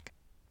turned back.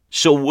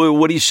 "So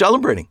what are you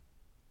celebrating?"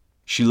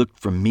 She looked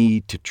from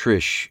me to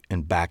Trish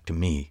and back to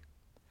me.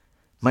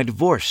 "My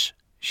divorce,"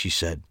 she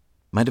said.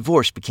 "My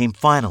divorce became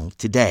final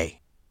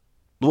today."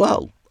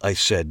 "Well," I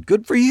said,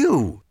 "good for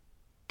you.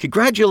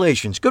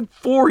 Congratulations, good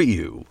for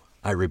you,"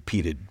 I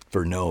repeated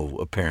for no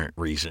apparent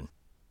reason.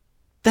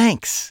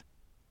 "Thanks."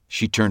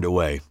 She turned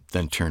away,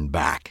 then turned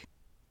back.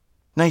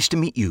 "Nice to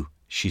meet you,"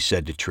 she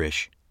said to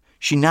Trish.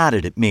 She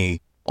nodded at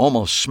me,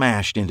 almost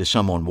smashed into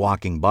someone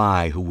walking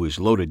by who was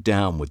loaded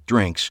down with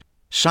drinks,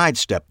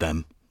 sidestepped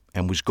them,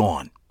 and was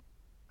gone.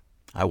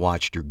 I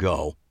watched her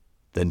go,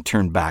 then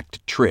turned back to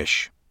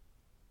Trish.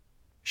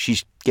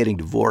 "She's getting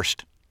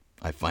divorced,"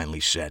 I finally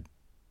said.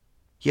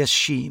 "Yes,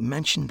 she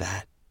mentioned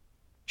that."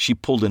 She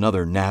pulled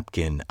another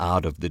napkin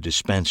out of the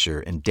dispenser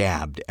and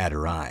dabbed at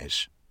her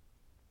eyes.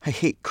 "I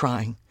hate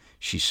crying,"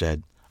 she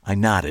said. I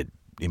nodded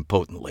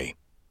impotently.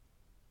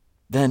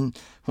 "Then,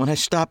 when I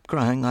stop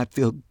crying, I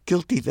feel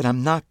guilty that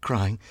I'm not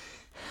crying.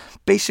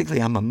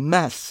 Basically, I'm a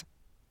mess."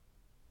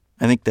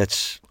 "I think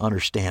that's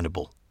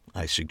understandable,"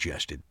 I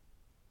suggested.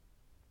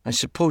 "I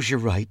suppose you're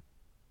right.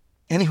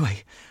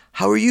 Anyway,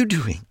 how are you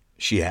doing?"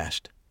 she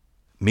asked.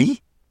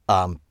 "Me?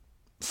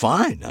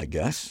 Fine, I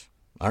guess.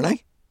 Aren't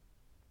I?"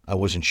 I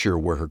wasn't sure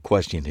where her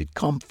question had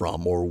come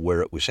from or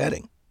where it was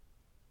heading.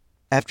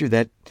 "After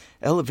that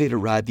elevator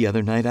ride the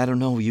other night, I don't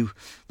know, you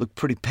look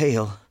pretty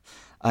pale.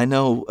 I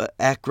know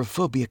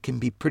acrophobia can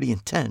be pretty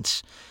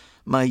intense.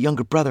 My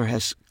younger brother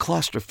has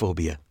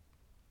claustrophobia."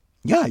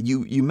 "Yeah,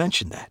 you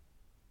mentioned that."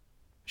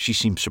 She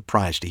seemed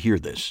surprised to hear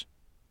this.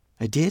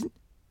 "I did?"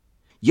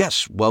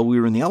 "Yes, while we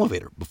were in the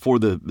elevator, before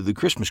the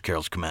Christmas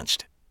carols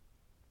commenced."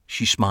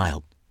 She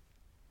smiled.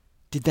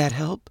 "Did that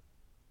help?"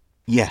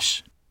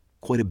 "Yes,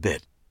 quite a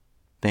bit.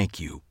 Thank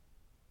you."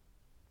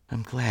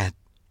 "I'm glad,"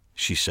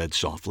 she said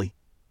softly.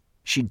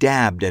 She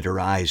dabbed at her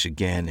eyes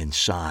again and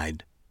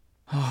sighed.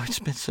 "Oh, it's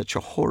been such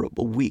a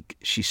horrible week,"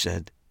 she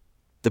said.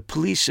 "The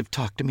police have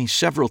talked to me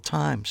several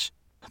times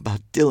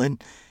about Dylan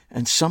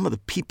and some of the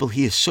people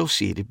he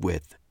associated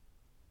with."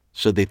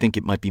 "So they think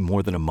it might be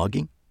more than a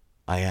mugging?"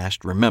 I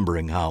asked,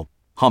 remembering how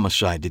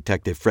homicide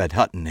detective Fred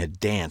Hutton had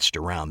danced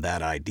around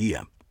that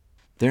idea.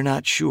 "They're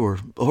not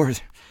sure, or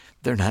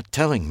they're not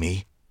telling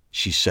me,"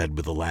 she said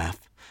with a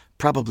laugh.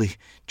 "Probably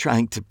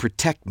trying to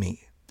protect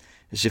me,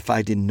 as if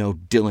I didn't know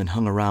Dylan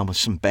hung around with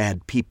some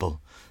bad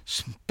people.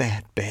 Some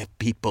bad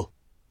people."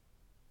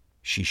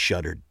 She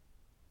shuddered.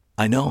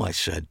 "I know," I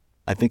said.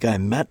 "I think I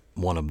met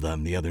one of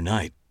them the other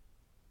night."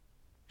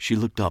 She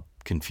looked up,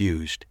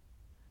 confused.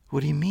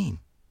 "What do you mean?"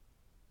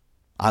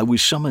 "I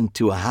was summoned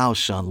to a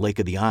house on Lake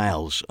of the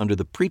Isles under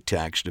the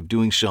pretext of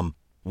doing some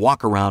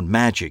walk-around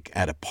magic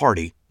at a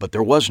party, but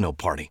there was no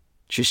party.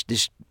 Just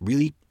this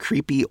really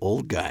creepy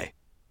old guy."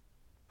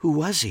 "Who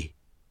was he?"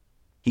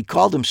 "He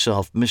called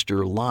himself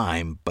Mr.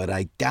 Lime, but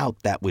I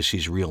doubt that was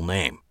his real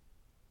name."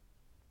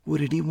 "What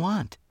did he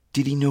want?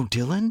 Did he know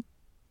Dylan?"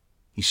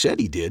 "He said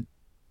he did.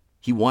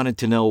 He wanted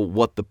to know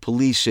what the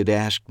police had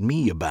asked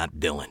me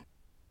about Dylan.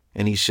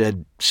 And he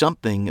said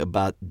something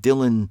about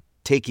Dylan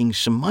taking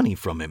some money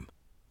from him."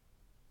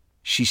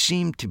 She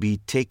seemed to be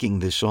taking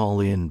this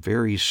all in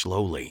very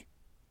slowly.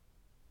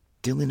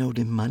 "Dylan owed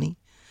him money?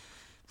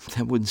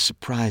 That wouldn't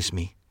surprise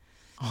me.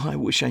 Oh, I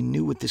wish I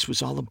knew what this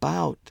was all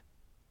about."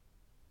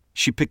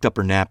 She picked up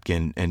her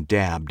napkin and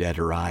dabbed at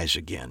her eyes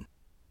again.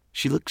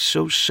 She looked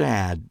so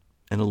sad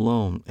and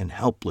alone and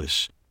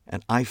helpless,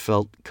 and I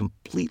felt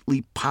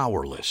completely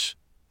powerless,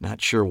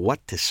 not sure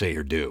what to say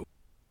or do.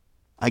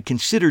 I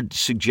considered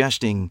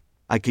suggesting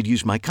I could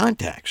use my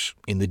contacts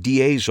in the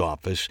DA's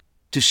office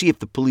to see if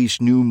the police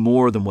knew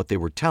more than what they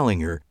were telling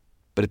her,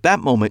 but at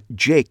that moment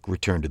Jake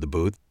returned to the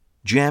booth,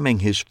 jamming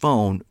his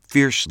phone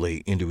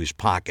fiercely into his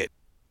pocket.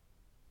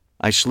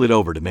 I slid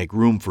over to make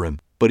room for him,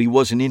 but he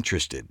wasn't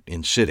interested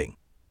in sitting.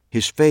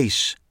 His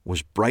face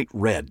was bright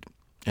red,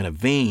 and a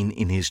vein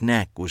in his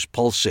neck was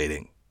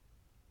pulsating.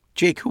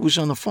 "Jake, who was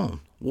on the phone?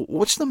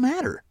 What's the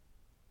matter?"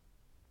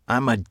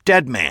 "I'm a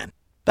dead man.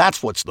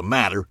 That's what's the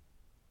matter."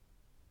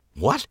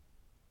 "What?"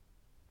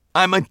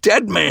 "I'm a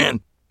dead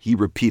man," he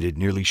repeated,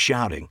 nearly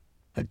shouting.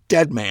 "A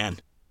dead man."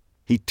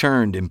 He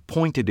turned and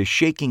pointed a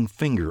shaking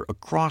finger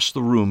across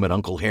the room at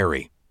Uncle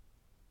Harry.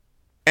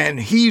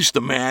 "And he's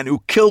the man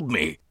who killed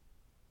me."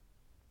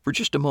 For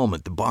just a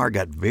moment, the bar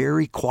got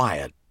very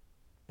quiet,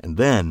 and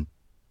then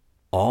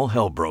all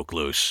hell broke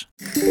loose.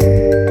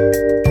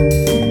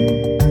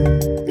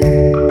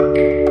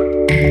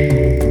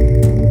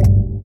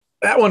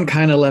 That one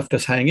kind of left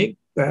us hanging.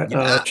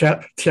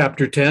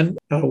 Chapter 10.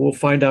 We'll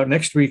find out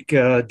next week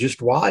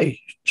just why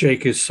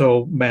Jake is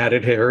so mad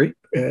at Harry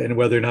and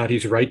whether or not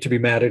he's right to be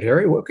mad at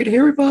Harry. What could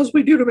Harry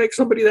possibly do to make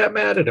somebody that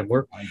mad at him?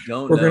 We're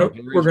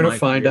gonna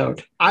find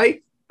out.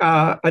 I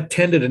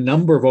attended a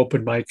number of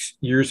open mics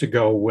years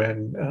ago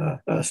when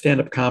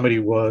stand-up comedy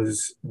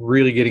was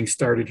really getting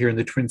started here in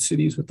the Twin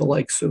Cities with the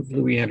likes of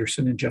Louis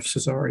Anderson and Jeff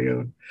Cesario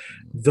and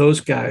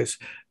those guys.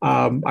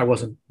 I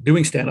wasn't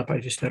doing stand-up. I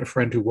just had a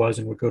friend who was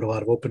and would go to a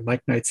lot of open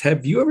mic nights.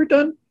 Have you ever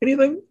done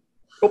anything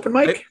open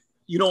mic?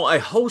 I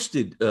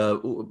hosted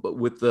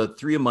with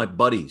three of my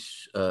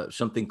buddies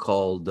something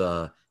called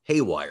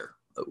Haywire,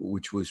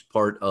 which was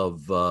part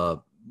of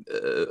a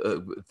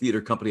theater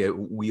company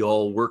we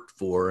all worked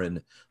for,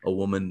 and a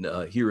woman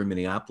here in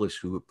Minneapolis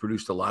who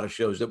produced a lot of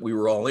shows that we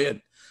were all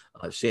in,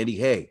 Sandy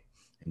Hay.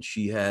 And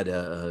she had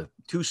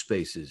 2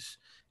 spaces,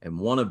 and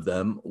one of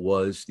them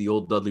was the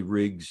old Dudley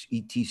Riggs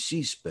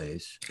ETC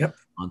space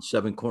on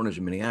 7 Corners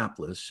of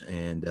Minneapolis.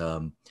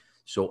 And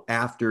so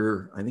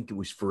after, I think it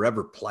was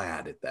Forever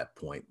Plaid at that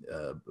point,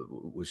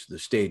 was the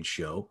stage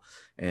show.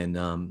 And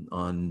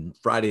on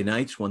Friday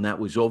nights when that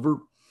was over,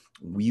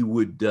 we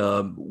would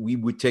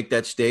take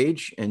that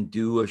stage and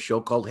do a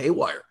show called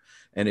Haywire,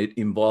 and it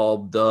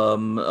involved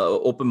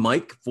open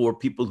mic for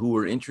people who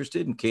were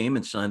interested and came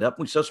and signed up.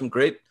 We saw some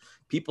great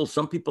people.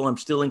 Some people I'm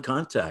still in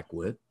contact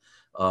with,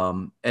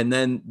 and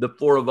then the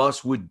 4 of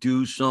us would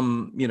do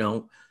some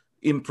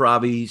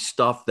improv-y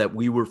stuff that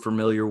we were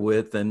familiar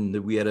with, and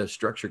we had a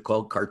structure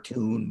called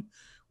Cartoon,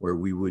 where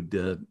we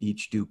would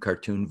each do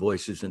cartoon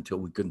voices until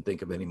we couldn't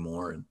think of any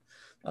more. And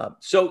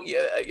so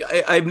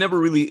I've never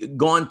really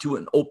gone to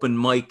an open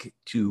mic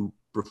to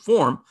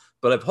perform,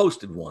 but I've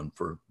hosted one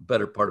for the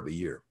better part of a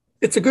year.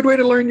 It's a good way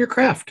to learn your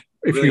craft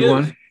if you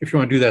want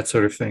to do that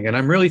sort of thing. And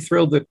I'm really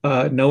thrilled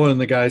that Noah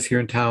and the guys here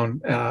in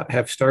town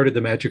have started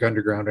the Magic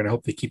Underground, and I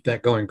hope they keep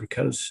that going,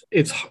 because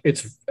it's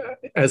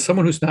as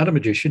someone who's not a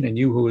magician, and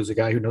you who is a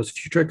guy who knows a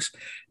few tricks,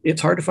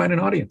 it's hard to find an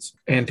audience,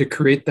 and to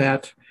create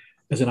that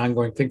as an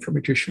ongoing thing for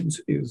magicians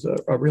is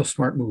a real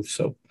smart move.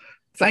 So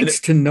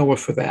thanks to Noah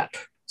for that.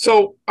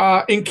 So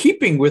in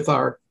keeping with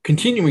our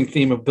continuing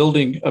theme of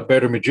building a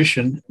better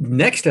magician,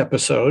 next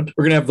episode,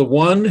 we're going to have the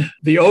one,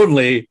 the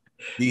only,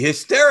 the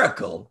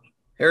hysterical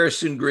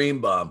Harrison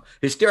Greenbaum.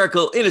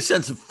 Hysterical in a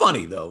sense of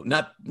funny, though,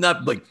 not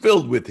like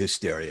filled with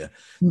hysteria.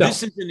 No.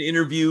 This is an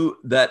interview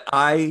that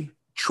I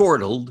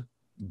chortled,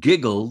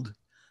 giggled,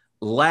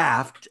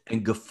 laughed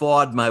and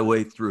guffawed my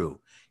way through.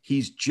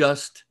 He's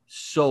just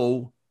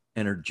so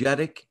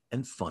energetic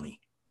and funny.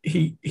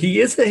 He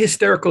is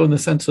hysterical in the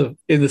sense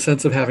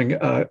of having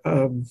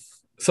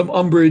some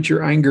umbrage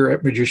or anger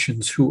at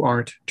magicians who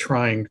aren't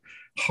trying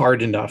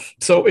hard enough.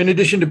 So in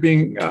addition to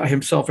being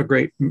himself a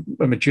great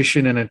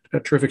magician and a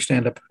terrific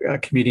stand-up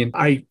comedian,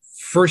 I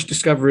first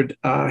discovered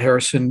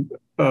Harrison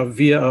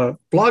via a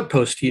blog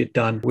post he had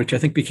done, which I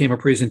think became a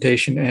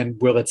presentation and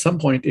will at some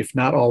point, if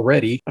not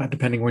already,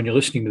 depending when you're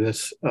listening to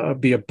this,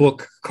 be a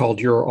book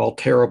called You're All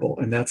Terrible.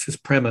 And that's his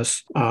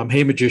premise.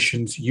 Hey,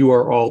 magicians, you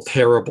are all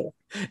terrible.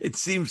 It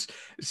seems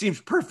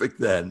perfect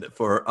then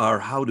for our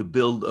How to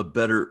Build a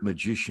Better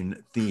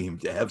Magician theme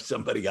to have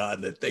somebody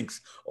on that thinks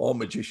all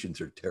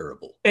magicians are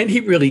terrible. And he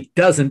really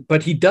doesn't,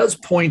 but he does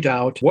point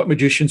out what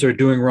magicians are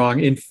doing wrong.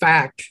 In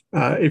fact,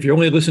 if you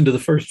only listen to the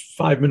first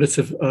 5 minutes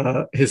of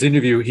his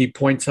interview, he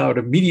points out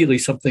immediately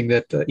something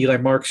that Eli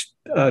Marks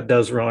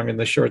does wrong in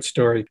the short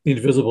story, The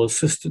Invisible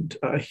Assistant.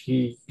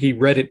 He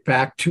read it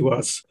back to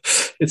us.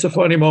 It's a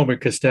funny moment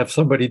because to have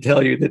somebody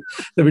tell you that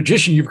the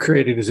magician you've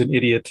created is an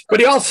idiot.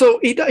 But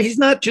he's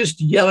not just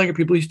yelling at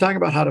people. He's talking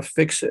about how to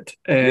fix it.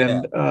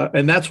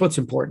 And that's what's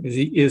important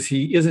is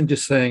he isn't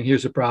just saying,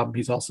 here's a problem.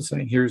 He's also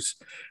saying, here's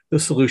the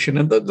solution.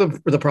 And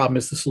the problem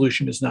is the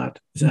solution is not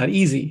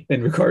easy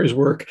and requires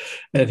work.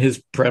 And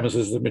his premise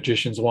is that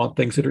magicians want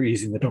things that are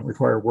easy and that don't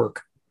require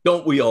work.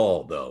 Don't we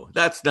all, though?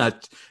 That's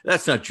not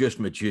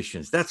just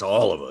magicians. That's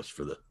all of us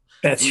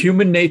That's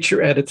human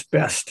nature at its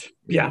best.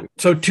 Yeah.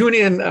 So tune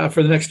in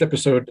for the next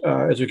episode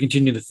as we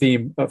continue the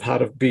theme of how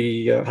to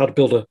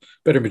build a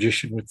better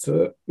magician with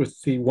the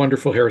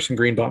wonderful Harrison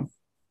Greenbaum.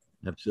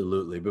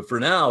 Absolutely. But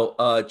for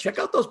now, check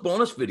out those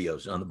bonus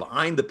videos on the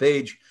Behind the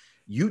Page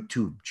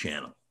YouTube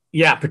channel.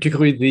 Yeah,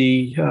 particularly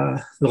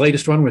the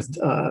latest one with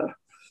Noah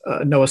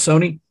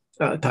Sony.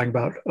 Talking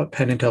about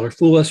Penn and Teller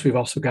Fool Us. We've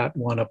also got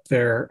one up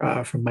there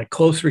from Mike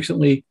Close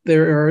recently.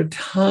 There are a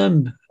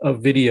ton of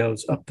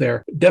videos up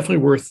there. Definitely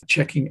worth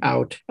checking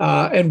out.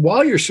 And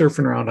while you're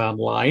surfing around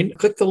online,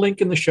 click the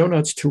link in the show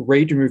notes to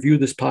rate and review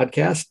this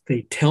podcast.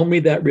 They tell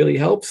me that really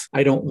helps.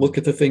 I don't look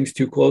at the things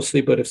too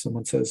closely, but if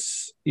someone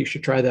says you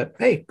should try that,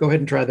 hey, go ahead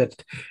and try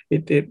that.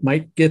 It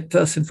might get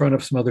us in front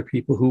of some other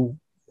people who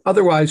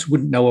otherwise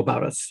wouldn't know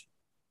about us.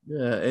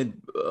 Yeah,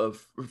 and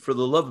for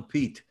the love of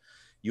Pete,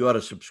 you ought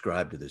to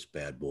subscribe to this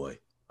bad boy.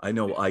 I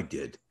know I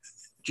did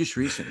just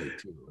recently,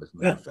 too, as a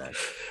matter of fact.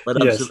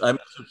 But yes. I'm a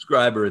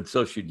subscriber, and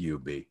so should you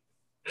be.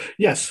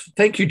 Yes.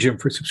 Thank you, Jim,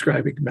 for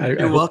subscribing.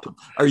 You're welcome.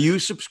 Are you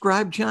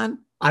subscribed, John?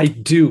 I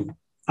do.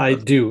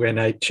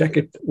 And I check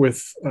it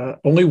with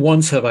only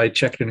once have I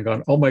checked it and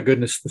gone, oh my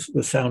goodness,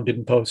 the sound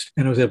didn't post.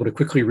 And I was able to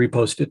quickly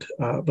repost it.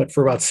 But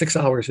for about 6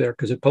 hours there,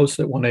 because it posts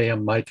at 1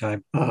 a.m. my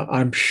time,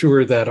 I'm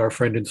sure that our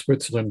friend in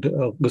Switzerland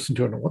listened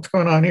to it and what's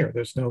going on here?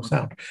 There's no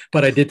sound.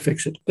 But I did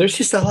fix it. There's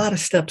just a lot of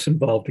steps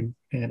involved and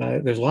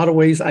there's a lot of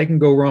ways I can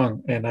go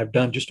wrong. And I've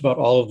done just about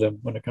all of them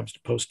when it comes to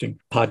posting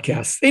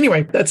podcasts.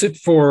 Anyway, that's it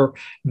for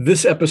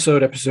this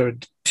episode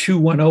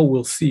 210.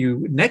 We'll see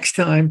you next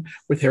time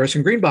with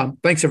Harrison Greenbaum.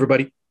 Thanks,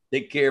 everybody.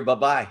 Take care.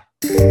 Bye-bye.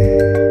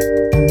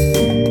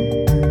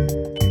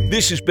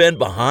 This has been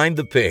Behind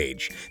the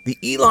Page, the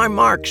Eli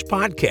Marks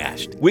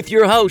podcast, with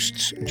your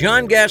hosts,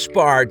 John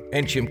Gaspard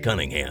and Jim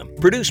Cunningham.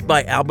 Produced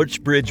by Alberts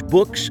Bridge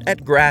Books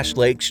at Grass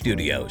Lake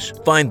Studios.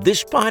 Find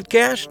this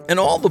podcast and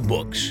all the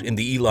books in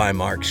the Eli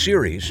Marks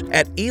series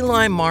at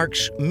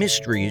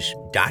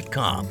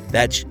EliMarksMysteries.com.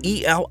 That's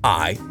ELIMARKS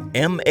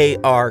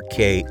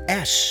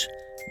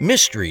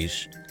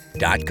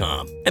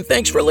Mysteries.com. And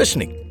thanks for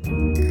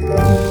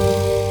listening.